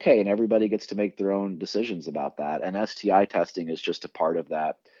that's okay. And everybody gets to make their own decisions about that. And STI testing is just a part of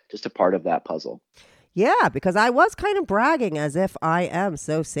that, just a part of that puzzle. Yeah, because I was kind of bragging as if I am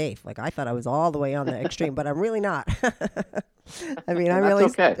so safe. Like I thought I was all the way on the extreme, but I'm really not. I mean, And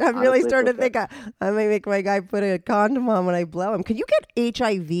that's okay. I'm really Honestly, it's starting to okay. think I may make my guy put a condom on when I blow him. Can you get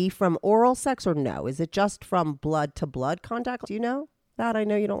HIV from oral sex or no? Is it just from blood to blood contact? Do you know that? I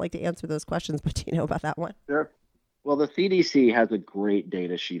know you don't like to answer those questions, but do you know about that one? Sure. Well, the CDC has a great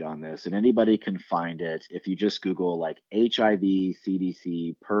data sheet on this, and anybody can find it if you just Google like HIV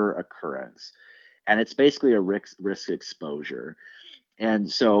CDC per occurrence. And it's basically a risk exposure.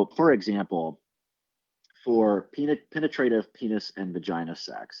 And so, for example, for penetrative penis and vagina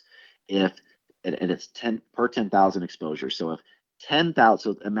sex, if and it's 10 per 10,000 exposure. So if 10,000,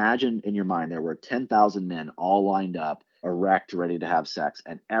 so imagine in your mind there were 10,000 men all lined up, erect, ready to have sex,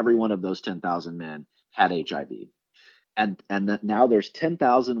 and every one of those 10,000 men had HIV. And now there's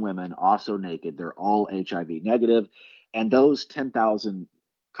 10,000 women also naked. They're all HIV negative, and those 10,000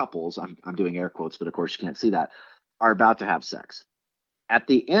 couples, I'm doing air quotes, but of course you can't see that, are about to have sex. At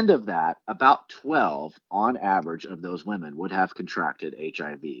the end of that, about 12 on average of those women would have contracted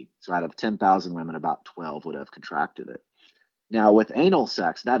HIV. So out of 10,000 women, about 12 would have contracted it. Now, with anal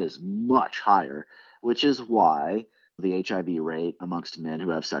sex, that is much higher, which is why the HIV rate amongst men who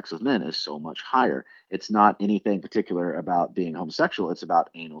have sex with men is so much higher. It's not anything particular about being homosexual, it's about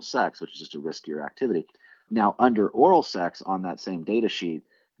anal sex, which is just a riskier activity. Now, under oral sex on that same data sheet,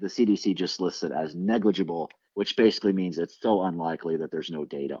 the CDC just lists it as negligible, which basically means it's so unlikely that there's no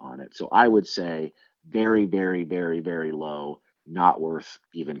data on it. So I would say very, very, very, very low, not worth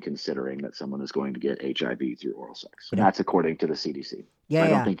even considering that someone is going to get HIV through oral sex. And Yeah. that's according to the CDC. Yeah, So I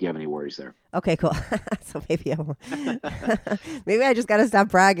yeah. don't think you have any worries there. Okay, cool. So maybe I just got to stop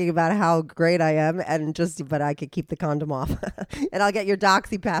bragging about how great I am but I could keep the condom off and I'll get your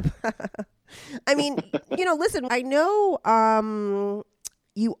doxy pep. I mean, listen, I know,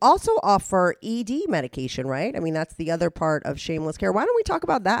 you also offer ED medication, right? I mean, that's the other part of Shameless Care. Why don't we talk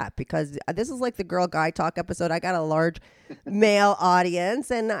about that? Because this is like the Girl Guy Talk episode. I got a large male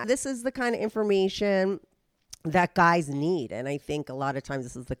audience, and this is the kind of information that guys need. And I think a lot of times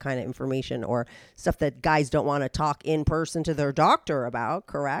this is the kind of information or stuff that guys don't want to talk in person to their doctor about,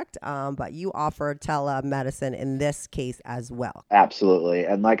 correct? But you offer telemedicine in this case as well. Absolutely.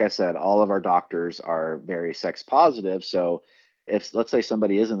 And like I said, all of our doctors are very sex positive. So if, let's say,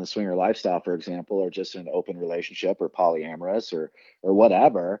 somebody is in the swinger lifestyle, for example, or just in an open relationship or polyamorous or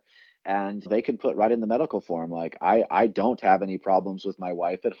whatever, and they can put right in the medical form, like, I don't have any problems with my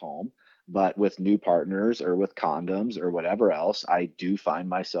wife at home, but with new partners or with condoms or whatever else, I do find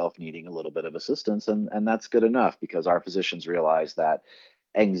myself needing a little bit of assistance. And that's good enough, because our physicians realize that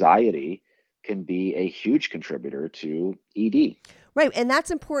anxiety can be a huge contributor to ED. Right. And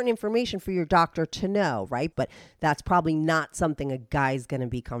that's important information for your doctor to know, right? But that's probably not something a guy's going to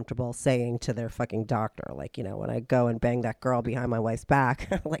be comfortable saying to their fucking doctor. Like, when I go and bang that girl behind my wife's back,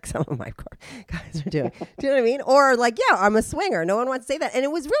 like some of my guys are doing. Do you know what I mean? Or like, yeah, I'm a swinger. No one wants to say that. And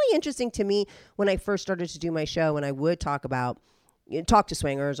it was really interesting to me when I first started to do my show, and I would talk to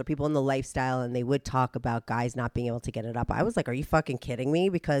swingers or people in the lifestyle, and they would talk about guys not being able to get it up. I was like, are you fucking kidding me?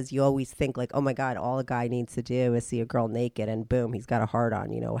 Because you always think like, oh my God, all a guy needs to do is see a girl naked and boom, he's got a hard on,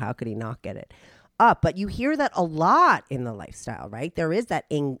 how could he not get it up? But you hear that a lot in the lifestyle, right? There is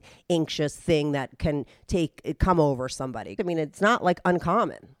that anxious thing that can come over somebody. I mean, it's not like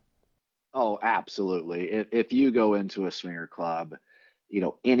uncommon. Oh, absolutely. If you go into a swinger club,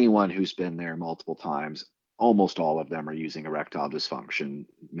 anyone who's been there multiple times, almost all of them are using erectile dysfunction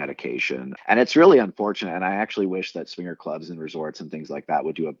medication. And it's really unfortunate. And I actually wish that swinger clubs and resorts and things like that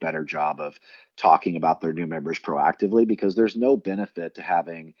would do a better job of talking about their new members proactively, because there's no benefit to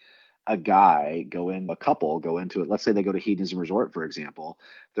having a couple go into it. Let's say they go to Hedonism Resort, for example.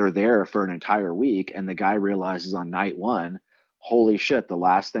 They're there for an entire week, and the guy realizes on night one, holy shit, the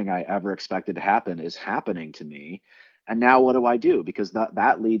last thing I ever expected to happen is happening to me. And now what do I do? Because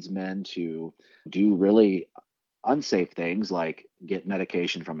that leads men to do really unsafe things, like get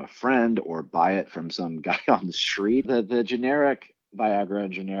medication from a friend or buy it from some guy on the street. The generic Viagra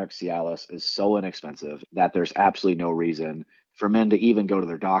and generic Cialis is so inexpensive that there's absolutely no reason for men to even go to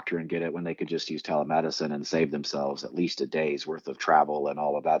their doctor and get it when they could just use telemedicine and save themselves at least a day's worth of travel and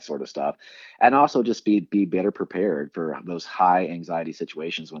all of that sort of stuff. And also just be better prepared for those high anxiety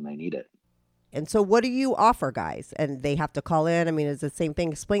situations when they need it. And so what do you offer guys? And they have to call in? I mean, it's the same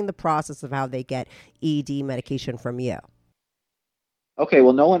thing. Explain the process of how they get ED medication from you. Okay,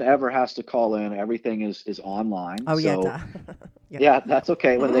 well, no one ever has to call in. Everything is online. Oh, yeah, So duh. Yeah. yeah, that's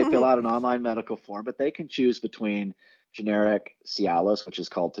okay when they fill out an online medical form, but they can choose between generic Cialis, which is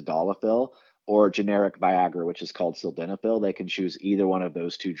called tadalafil, or generic Viagra, which is called sildenafil. They can choose either one of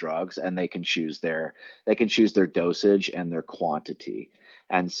those two drugs, and they can choose their dosage and their quantity.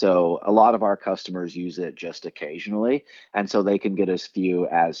 And so a lot of our customers use it just occasionally, and so they can get as few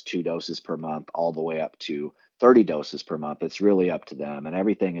as 2 doses per month, all the way up to 30 doses per month. It's really up to them, and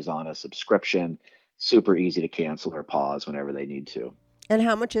everything is on a subscription, super easy to cancel or pause whenever they need to. And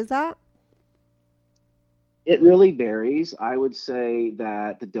how much is that? It really varies. I would say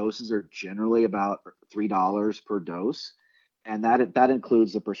that the doses are generally about $3 per dose, and that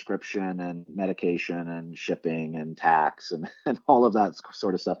includes the prescription and medication and shipping and tax and, and all of that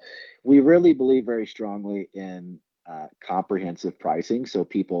sort of stuff. We really believe very strongly in comprehensive pricing, so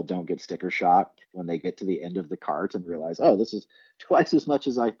people don't get sticker shock when they get to the end of the cart and realize, oh, this is twice as much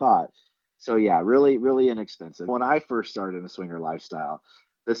as I thought. So yeah, really, really inexpensive. When I first started in the swinger lifestyle,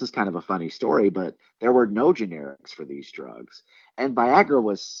 this is kind of a funny story, but there were no generics for these drugs, and Viagra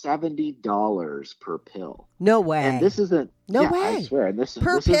was $70 per pill. No And way. this isn't, No yeah, I way. swear, and Per this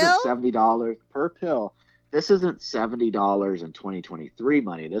isn't pill? $70 per pill. This isn't $70 in 2023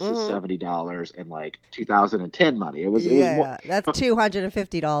 money. This is Mm-hmm. $70 in like 2010 money. It was more. Yeah, that's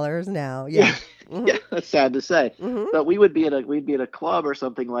 $250 now. Yeah, Yeah. yeah, Mm-hmm. that's sad to say. Mm-hmm. But we'd be at a club or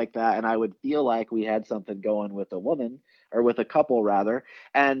something like that, and I would feel like we had something going with a woman, or with a couple rather,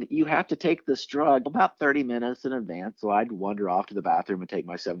 and you have to take this drug about 30 minutes in advance. So I'd wander off to the bathroom and take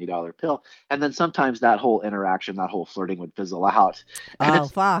my $70 pill, and then sometimes that whole interaction, that whole flirting would fizzle out, and Oh,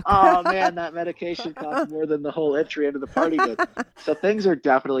 it's, fuck. oh man, that medication costs more than the whole entry into the party did. So things are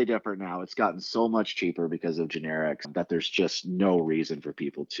definitely different now. It's gotten so much cheaper because of generics that there's just no reason for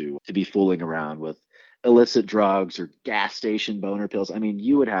people to be fooling around with illicit drugs or gas station boner pills. I mean,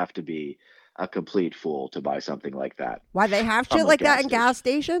 you would have to be a complete fool to buy something like that Why they have from shit a like that gas in station. gas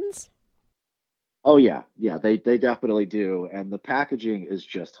stations? Oh yeah, yeah, they definitely do, and the packaging is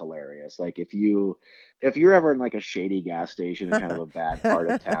just hilarious. Like if you're ever in like a shady gas station in kind of a bad part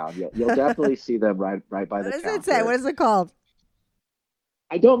of town, you'll definitely see them right by What the does it say? counter. What is it called?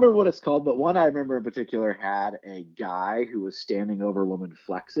 I don't remember what it's called, but one I remember in particular had a guy who was standing over a woman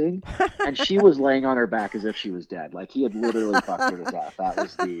flexing, and she was laying on her back as if she was dead. Like he had literally fucked her to death.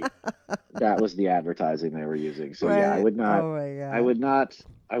 That was the advertising they were using. So yeah, Right. Oh my I God. would not,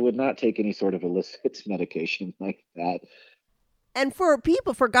 I would not take any sort of illicit medication like that. And for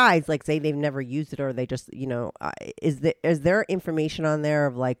people, for guys, like say they've never used it or they just, is there information on there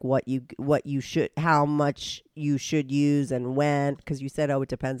of like what you should, how much you should use and when? Because you said, oh, it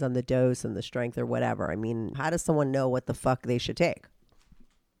depends on the dose and the strength or whatever. I mean, how does someone know what the fuck they should take?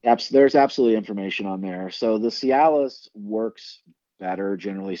 There's absolutely information on there. So the Cialis works better,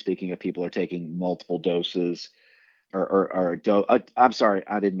 generally speaking, if people are taking multiple doses I'm sorry,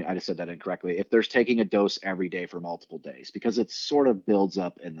 I just said that incorrectly. If there's taking a dose every day for multiple days, because it sort of builds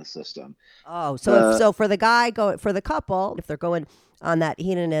up in the system. Oh, so if The so for the guy for the couple, if they're going on that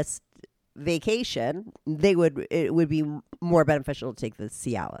hedonist vacation, it would be more beneficial to take the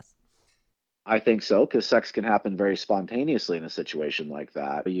Cialis. I think so, because sex can happen very spontaneously in a situation like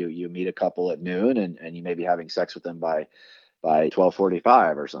that. You meet a couple at noon, and you may be having sex with them by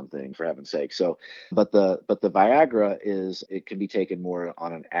 12:45 or something, for heaven's sake. So but the Viagra is, it can be taken more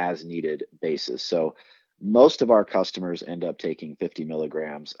on an as needed basis. So most of our customers end up taking 50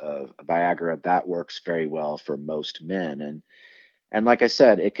 milligrams of Viagra. That works very well for most men, and like I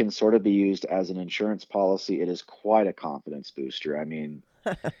said, it can sort of be used as an insurance policy. It is quite a confidence booster. I mean,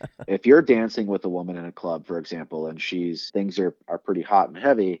 if you're dancing with a woman in a club, for example, and things are pretty hot and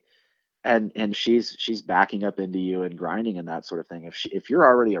heavy, and she's backing up into you and grinding and that sort of thing, if you're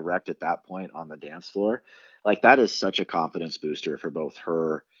already erect at that point on the dance floor, like that is such a confidence booster for both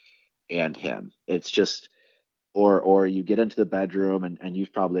her and him. It's just, or you get into the bedroom, and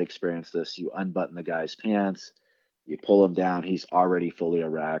you've probably experienced this, you unbutton the guy's pants, you pull him down, he's already fully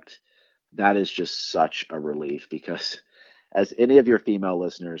erect. That is just such a relief, because as any of your female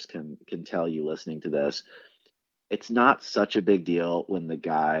listeners can tell you listening to this, it's not such a big deal when the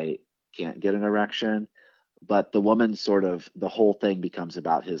guy can't get an erection, but the woman, sort of, the whole thing becomes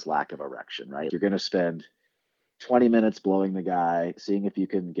about his lack of erection, right? You're going to spend 20 minutes blowing the guy, seeing if you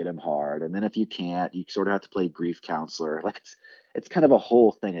can get him hard. And then if you can't, you sort of have to play grief counselor. Like it's kind of a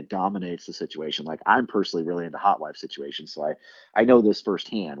whole thing. It dominates the situation. Like I'm personally really into hot wife situations. So I know this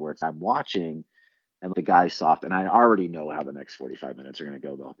firsthand, where I'm watching and the guy's soft, and I already know how the next 45 minutes are going to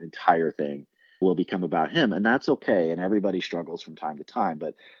go, the entire thing. will become about him. And that's okay. And everybody struggles from time to time,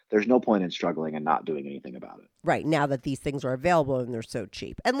 but there's no point in struggling and not doing anything about it. Right, now that these things are available and they're so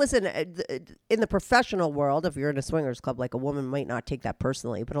cheap. And listen, in the professional world, if you're in a swingers club, like, a woman might not take that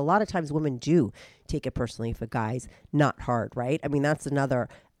personally, but a lot of times women do take it personally if a guy's not hard, right? I mean, that's another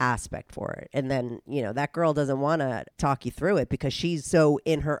aspect for it. And then, that girl doesn't want to talk you through it because she's so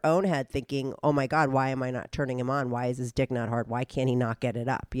in her own head thinking, oh my God, why am I not turning him on? Why is his dick not hard? Why can't he not get it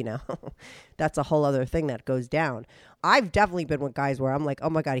up? That's a whole other thing that goes down. I've definitely been with guys where I'm like, oh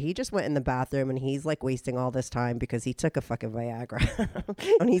my God, he just went in the bathroom and he's like wasting all this time because he took a fucking Viagra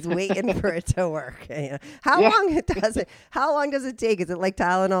and he's waiting for it to work. How long does it take? Is it like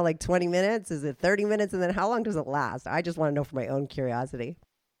Tylenol, like 20 minutes? Is it 30 minutes? And then how long does it last? I just want to know for my own curiosity.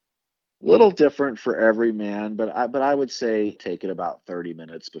 Little different for every man, but I would say take it about 30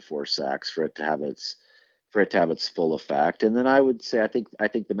 minutes before sex for it to have its full effect. And then I would say I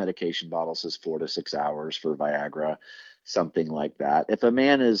think the medication bottle says 4 to 6 hours for Viagra, something like that. If a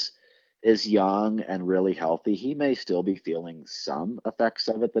man is young and really healthy, he may still be feeling some effects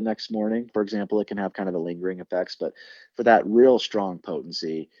of it the next morning. For example, it can have kind of a lingering effects, but for that real strong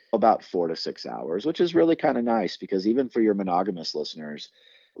potency, about 4 to 6 hours, which is really kind of nice because even for your monogamous listeners,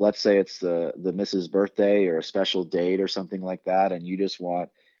 let's say it's the missus' birthday or a special date or something like that, and you just want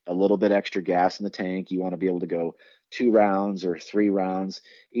a little bit extra gas in the tank. You want to be able to go 2 rounds or 3 rounds.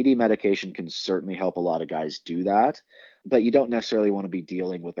 ED medication can certainly help a lot of guys do that, but you don't necessarily want to be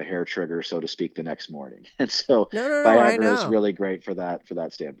dealing with a hair trigger, so to speak, the next morning. And so Viagra is really great for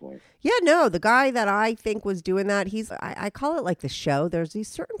that standpoint. Yeah, no, the guy that I think was doing that, I call it like the show. There's these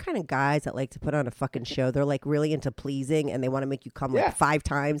certain kind of guys that like to put on a fucking show. They're like really into pleasing and they want to make you come like 5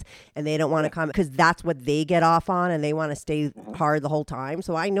 times and they don't want to come because that's what they get off on and they want to stay hard the whole time.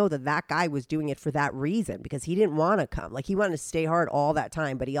 So I know that guy was doing it for that reason because he didn't want to come. Like he wanted to stay hard all that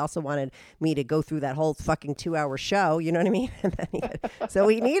time, but he also wanted me to go through that whole fucking 2-hour show. You know what I mean? And then so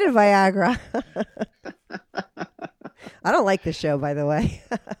he needed Viagra. I don't like this show, by the way.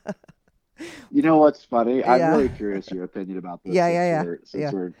 You know what's funny? I'm really curious your opinion about this.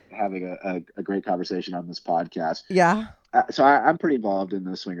 Since we're having a great conversation on this podcast. Yeah. So I'm pretty involved in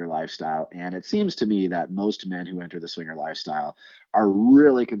the swinger lifestyle, and it seems to me that most men who enter the swinger lifestyle are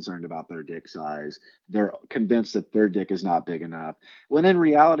really concerned about their dick size. They're convinced that their dick is not big enough, when in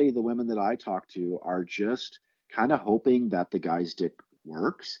reality, the women that I talk to are just kind of hoping that the guy's dick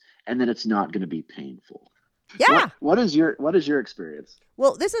works and that it's not going to be painful. Yeah. What is your experience?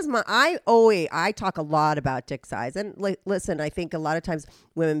 Well, this is I talk a lot about dick size. And listen, I think a lot of times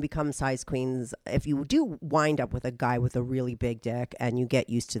women become size queens. If you do wind up with a guy with a really big dick and you get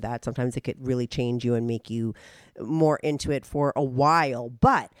used to that, sometimes it could really change you and make you more into it for a while.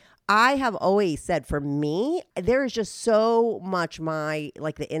 But I have always said, for me, there is just so much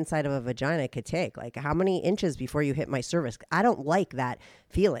the inside of a vagina could take. Like, how many inches before you hit my cervix? I don't like that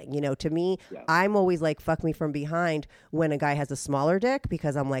feeling. To me, I'm always like, fuck me from behind when a guy has a smaller dick,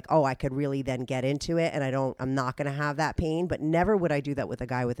 because I'm like, oh, I could really then get into it and I'm not going to have that pain. But never would I do that with a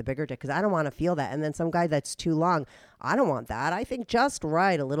guy with a bigger dick because I don't want to feel that. And then some guy that's too long, I don't want that. I think just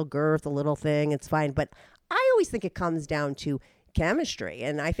right, a little girth, a little thing, it's fine. But I always think it comes down to chemistry,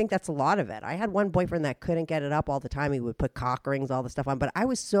 and I think that's a lot of it. I had one boyfriend that couldn't get it up all the time. He would put cock rings, all the stuff on, but I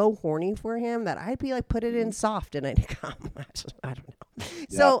was so horny for him that I'd be like, put it in soft and I'd come. I don't know.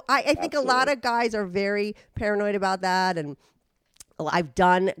 So I think a lot of guys are very paranoid about that, and I've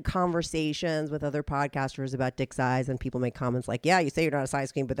done conversations with other podcasters about dick size, and people make comments like, yeah, you say you're not a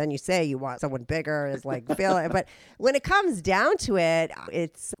size queen, but then you say you want someone bigger. Is like, feel it. But when it comes down to it,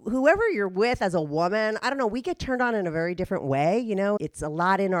 it's whoever you're with as a woman. I don't know. We get turned on in a very different way. It's a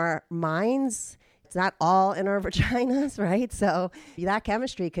lot in our minds. It's not all in our vaginas, right? So that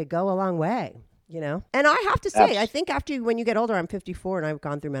chemistry could go a long way. And I have to say, I think when you get older, I'm 54 and I've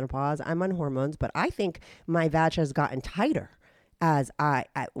gone through menopause. I'm on hormones, but I think my vag has gotten tighter as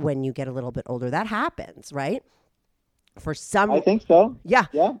when you get a little bit older. That happens, right? For some, I think so. Yeah.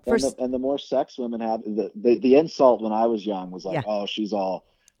 And the more sex women have, the insult when I was young was like, oh, she's all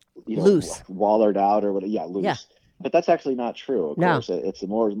loose, wallered out or whatever. Yeah, loose. Yeah. But that's actually not true. Of course, it's the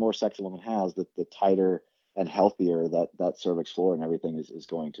more sex a woman has, the tighter and healthier that cervix floor and everything is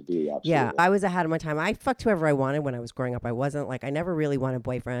going to be. Absolutely. Yeah, I was ahead of my time. I fucked whoever I wanted when I was growing up. I wasn't I never really wanted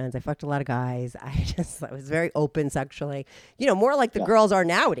boyfriends. I fucked a lot of guys. I was very open sexually, more like the girls are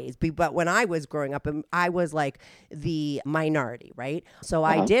nowadays. But when I was growing up, I was like the minority, right? So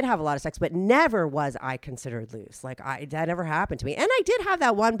I did have a lot of sex, but never was I considered loose. That never happened to me. And I did have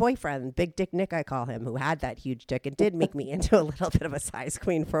that one boyfriend, Big Dick Nick, I call him, who had that huge dick. It did make me into a little bit of a size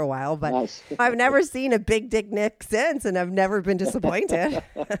queen for a while, but nice. I've never seen a big Big Dick Nick since, and I've never been disappointed.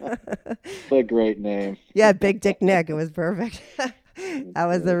 A great name. Yeah, Big Dick Nick. It was perfect. That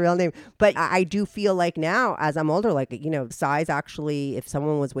was the real name. But I do feel like now, as I'm older, like, size actually, if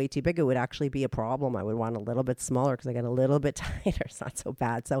someone was way too big, it would actually be a problem. I would want a little bit smaller because I get a little bit tighter. It's not so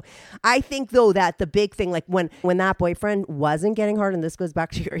bad. So I think, though, that the big thing, like when that boyfriend wasn't getting hard, and this goes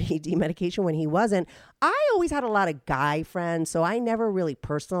back to your ED medication, when he wasn't, I always had a lot of guy friends. So I never really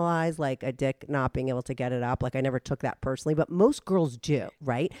personalized like a dick not being able to get it up. Like I never took that personally, but most girls do,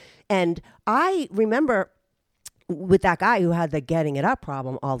 right? And I remember with that guy who had the getting it up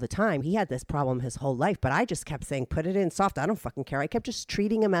problem all the time, he had this problem his whole life, but I just kept saying, put it in soft. I don't fucking care. I kept just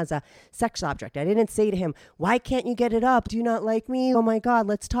treating him as a sex object. I didn't say to him, why can't you get it up? Do you not like me? Oh my God,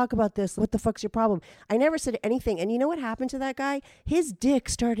 let's talk about this. What the fuck's your problem? I never said anything. And you know what happened to that guy? His dick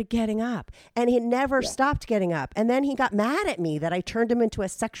started getting up and he never stopped getting up. And then he got mad at me that I turned him into a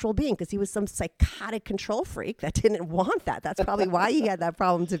sexual being because he was some psychotic control freak that didn't want that. That's probably why he had that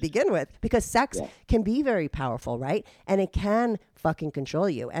problem to begin with, because sex can be very powerful, right? And it can fucking control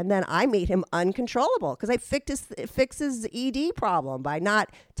you. And then I made him uncontrollable because I fixed his ED problem by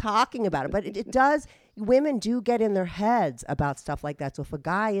not talking about it. But it does, women do get in their heads about stuff like that. So if a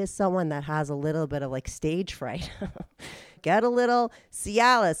guy is someone that has a little bit of like stage fright, get a little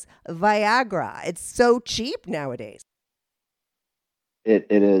Cialis, Viagra. It's so cheap nowadays. It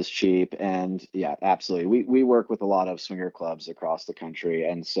is cheap, and yeah, absolutely. We work with a lot of swinger clubs across the country,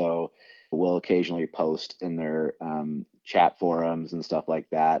 and so we'll occasionally post in their chat forums and stuff like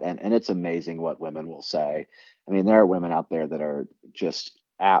that, and it's amazing what women will say. I mean, there are women out there that are just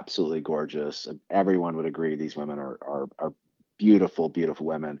absolutely gorgeous. Everyone would agree these women are beautiful, beautiful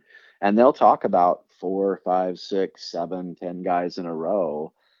women, and they'll talk about 4, 5, 6, 7, 10 guys in a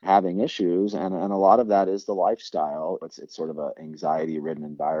row having issues, and a lot of that is the lifestyle. It's sort of an anxiety-ridden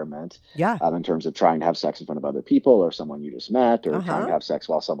environment, in terms of trying to have sex in front of other people or someone you just met, or trying to have sex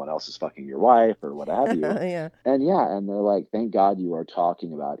while someone else is fucking your wife or what have you. And they're like, thank God you are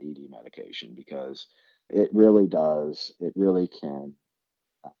talking about ED medication, because it really can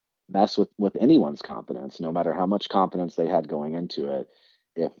mess with anyone's confidence, no matter how much confidence they had going into it.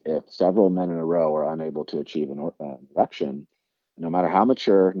 If several men in a row are unable to achieve an erection, no matter how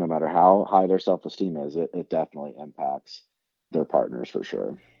mature, no matter how high their self-esteem is, it definitely impacts their partners for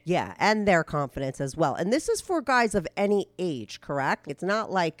sure. Yeah, and their confidence as well. And this is for guys of any age, correct? It's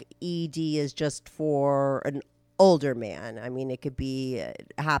not like ED is just for an older man. I mean, it could be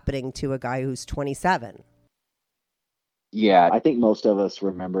happening to a guy who's 27. Yeah, I think most of us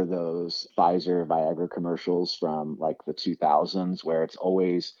remember those Pfizer Viagra commercials from like the 2000s, where it's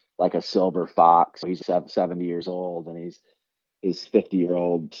always like a silver fox. He's 70 years old and his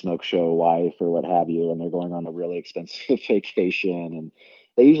 50-year-old smoke show wife or what have you, and they're going on a really expensive vacation, and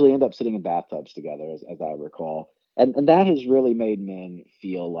they usually end up sitting in bathtubs together, as I recall. And that has really made men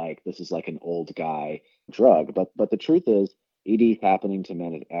feel like this is like an old guy drug. But the truth is, ED is happening to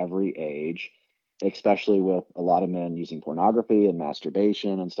men at every age, especially with a lot of men using pornography and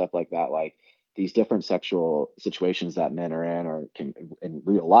masturbation and stuff like that. Like, these different sexual situations that men are in, or can in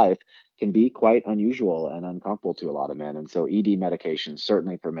real life, can be quite unusual and uncomfortable to a lot of men. And so ED medication,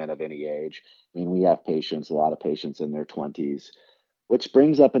 certainly for men of any age. I mean, we have a lot of patients in their 20s, which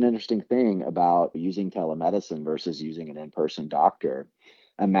brings up an interesting thing about using telemedicine versus using an in-person doctor.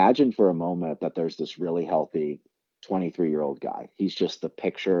 Imagine for a moment that there's this really healthy 23-year-old guy. He's just the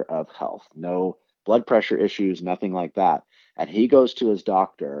picture of health, no blood pressure issues, nothing like that. And he goes to his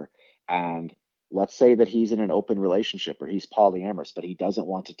doctor, and let's say that he's in an open relationship or he's polyamorous, but he doesn't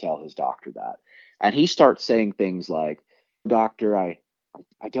want to tell his doctor that. And he starts saying things like, doctor, I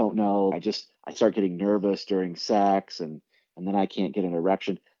don't know. I start getting nervous during sex, and then I can't get an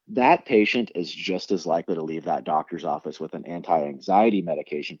erection. That patient is just as likely to leave that doctor's office with an anti-anxiety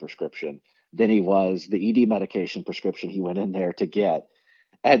medication prescription than he was the ED medication prescription he went in there to get.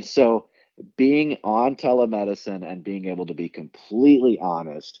 And so being on telemedicine and being able to be completely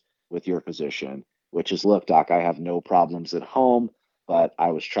honest with your physician, which is, look, doc, I have no problems at home, but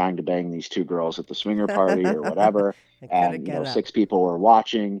I was trying to bang these 2 girls at the swinger party or whatever, and 6 people were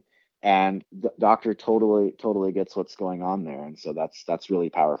watching, and the doctor totally gets what's going on there. And so that's really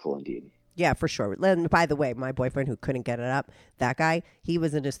powerful indeed. Yeah, for sure. And by the way, my boyfriend who couldn't get it up, that guy, he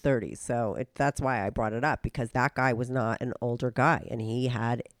was in his 30s. So that's why I brought it up, because that guy was not an older guy and he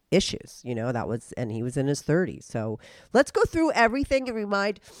had issues, and he was in his 30s. So let's go through everything and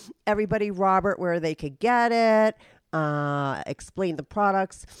remind everybody, Robert, where they could get it, explain the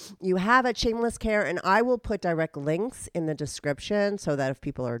products you have at Shameless Care. And I will put direct links in the description so that if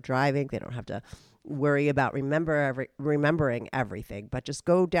people are driving, they don't have to worry about remembering everything, but just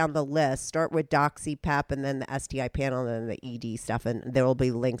go down the list. Start with Doxy, PEP, and then the STI panel, and then the ED stuff, and there will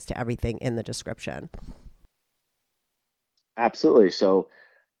be links to everything in the description. Absolutely. So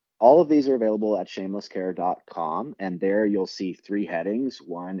all of these are available at shamelesscare.com, and there you'll see 3 headings.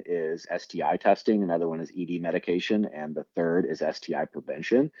 One is STI testing, another one is ED medication, and the third is STI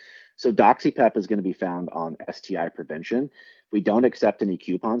prevention. So DoxyPep is going to be found on STI prevention. We don't accept any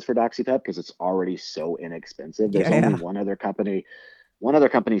coupons for DoxyPep because it's already so inexpensive. There's only one other company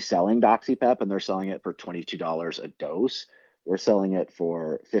selling DoxyPep, and they're selling it for $22 a dose. We're selling it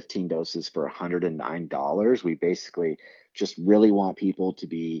for 15 doses for $109. We basically just really want people to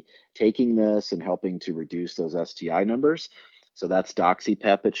be taking this and helping to reduce those STI numbers. So that's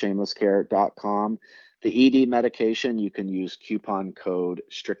DoxyPep at shamelesscare.com. The ED medication, you can use coupon code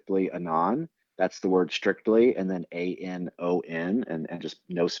StrictlyAnon. That's the word strictly, and then ANON, and just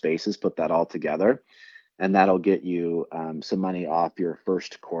no spaces, put that all together. And that'll get you some money off your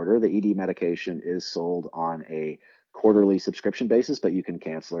first quarter. The ED medication is sold on a quarterly subscription basis, but you can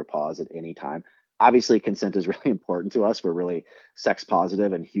cancel or pause at any time. Obviously, consent is really important to us. We're really sex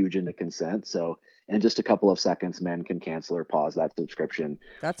positive and huge into consent. So in just a couple of seconds, men can cancel or pause that subscription.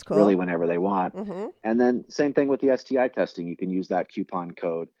 That's cool. Really whenever they want. Mm-hmm. And then same thing with the STI testing. You can use that coupon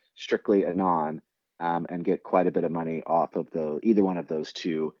code StrictlyAnon and get quite a bit of money off of either one of those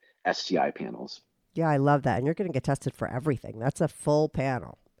 2 STI panels. Yeah, I love that. And you're going to get tested for everything. That's a full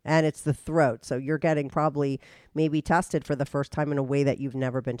panel. And it's the throat. So you're getting probably maybe tested for the first time in a way that you've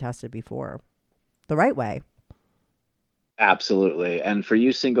never been tested before. The right way. Absolutely. And for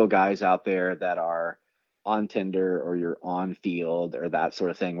you single guys out there that are on Tinder or you're on Field or that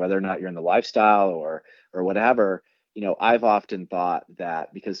sort of thing, whether or not you're in the lifestyle or whatever, I've often thought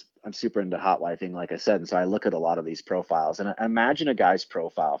that because I'm super into hot wifing, like I said, and so I look at a lot of these profiles and imagine a guy's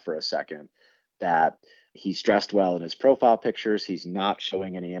profile for a second, that he's dressed well in his profile pictures. He's not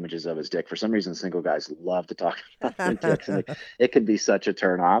showing any images of his dick. For some reason, single guys love to talk about their dicks, and it can be such a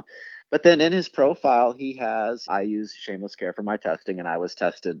turn off. But then in his profile, I use Shameless Care for my testing, and I was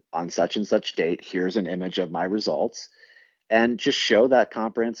tested on such and such date. Here's an image of my results. And just show that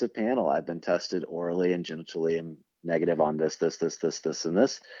comprehensive panel. I've been tested orally and genitally and negative on this, and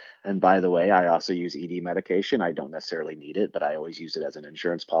this. And by the way, I also use ED medication. I don't necessarily need it, but I always use it as an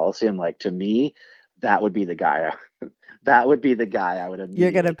insurance policy. And like, to me, that would be the guy. That would be the guy I would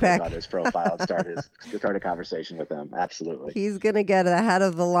immediately click on his profile and start a conversation with him. Absolutely. He's going to get ahead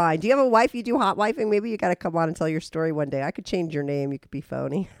of the line. Do you have a wife? You do hot wifing? Maybe you got to come on and tell your story one day. I could change your name. You could be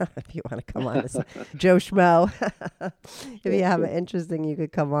Phony if you want to come on as Joe Schmo. If you have an interesting, you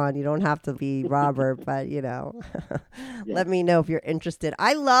could come on. You don't have to be Robert, but let me know if you're interested.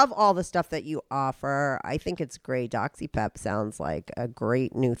 I love all the stuff that you offer. I think it's great. DoxyPep sounds like a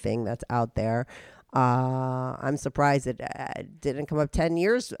great new thing that's out there. I'm surprised it didn't come up 10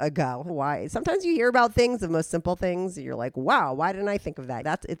 years ago. Why? Sometimes you hear about things, the most simple things. You're like, wow, why didn't I think of that?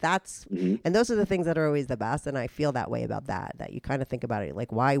 And those are the things that are always the best. And I feel that way about that you kind of think about it.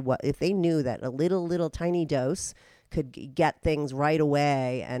 Like, what if they knew that a little tiny dose could get things right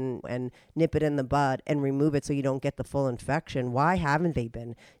away and nip it in the bud and remove it so you don't get the full infection. Why haven't they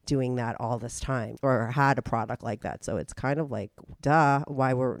been doing that all this time or had a product like that? So it's kind of like, duh,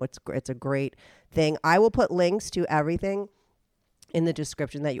 it's a great thing. I will put links to everything in the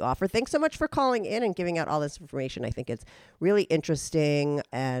description that you offer. Thanks so much for calling in and giving out all this information. I think it's really interesting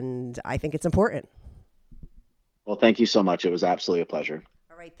and I think it's important. Well, thank you so much. It was absolutely a pleasure.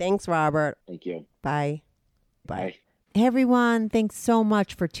 All right. Thanks, Robert. Thank you. Bye. Bye. Hey everyone, thanks so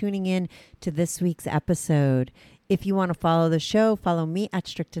much for tuning in to this week's episode. If you want to follow the show, follow me at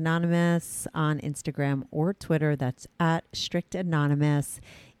Strict Anonymous on Instagram or Twitter. That's at Strict Anonymous.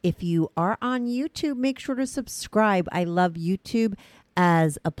 If you are on YouTube, make sure to subscribe. I love YouTube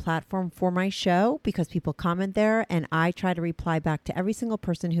as a platform for my show because people comment there and I try to reply back to every single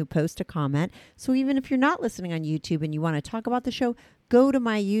person who posts a comment. So even if you're not listening on YouTube and you want to talk about the show, go to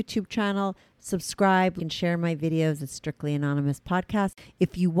my YouTube channel, subscribe, and share my videos at Strictly Anonymous Podcast.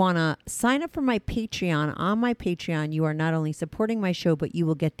 If you want to sign up for my Patreon, on my Patreon, you are not only supporting my show, but you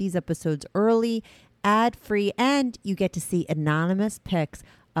will get these episodes early, ad-free, and you get to see anonymous pics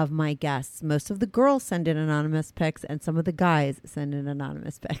of my guests. Most of the girls send in anonymous pics and some of the guys send in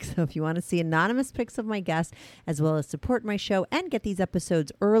anonymous pics. So if you want to see anonymous pics of my guests as well as support my show and get these episodes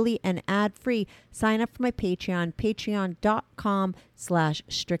early and ad-free, sign up for my Patreon,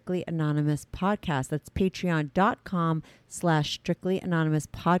 patreon.com/Strictly Anonymous Podcast. That's patreon.com/Strictly Anonymous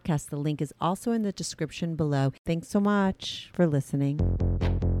Podcast. The link is also in the description below. Thanks so much for listening.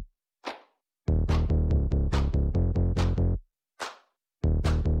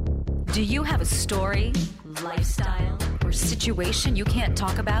 Do Do you have a story, lifestyle, or situation you can't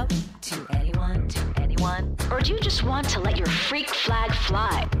talk about to anyone? Or do you just want to let your freak flag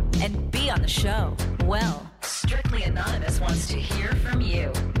fly? And be on the show? Well, Strictly Anonymous wants to hear from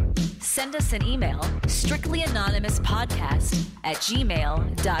you. Send us an email,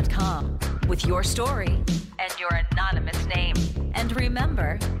 strictlyanonymouspodcast@gmail.com, with your story and your anonymous name. And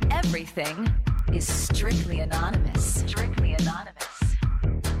remember, everything is strictly anonymous. Strictly Anonymous.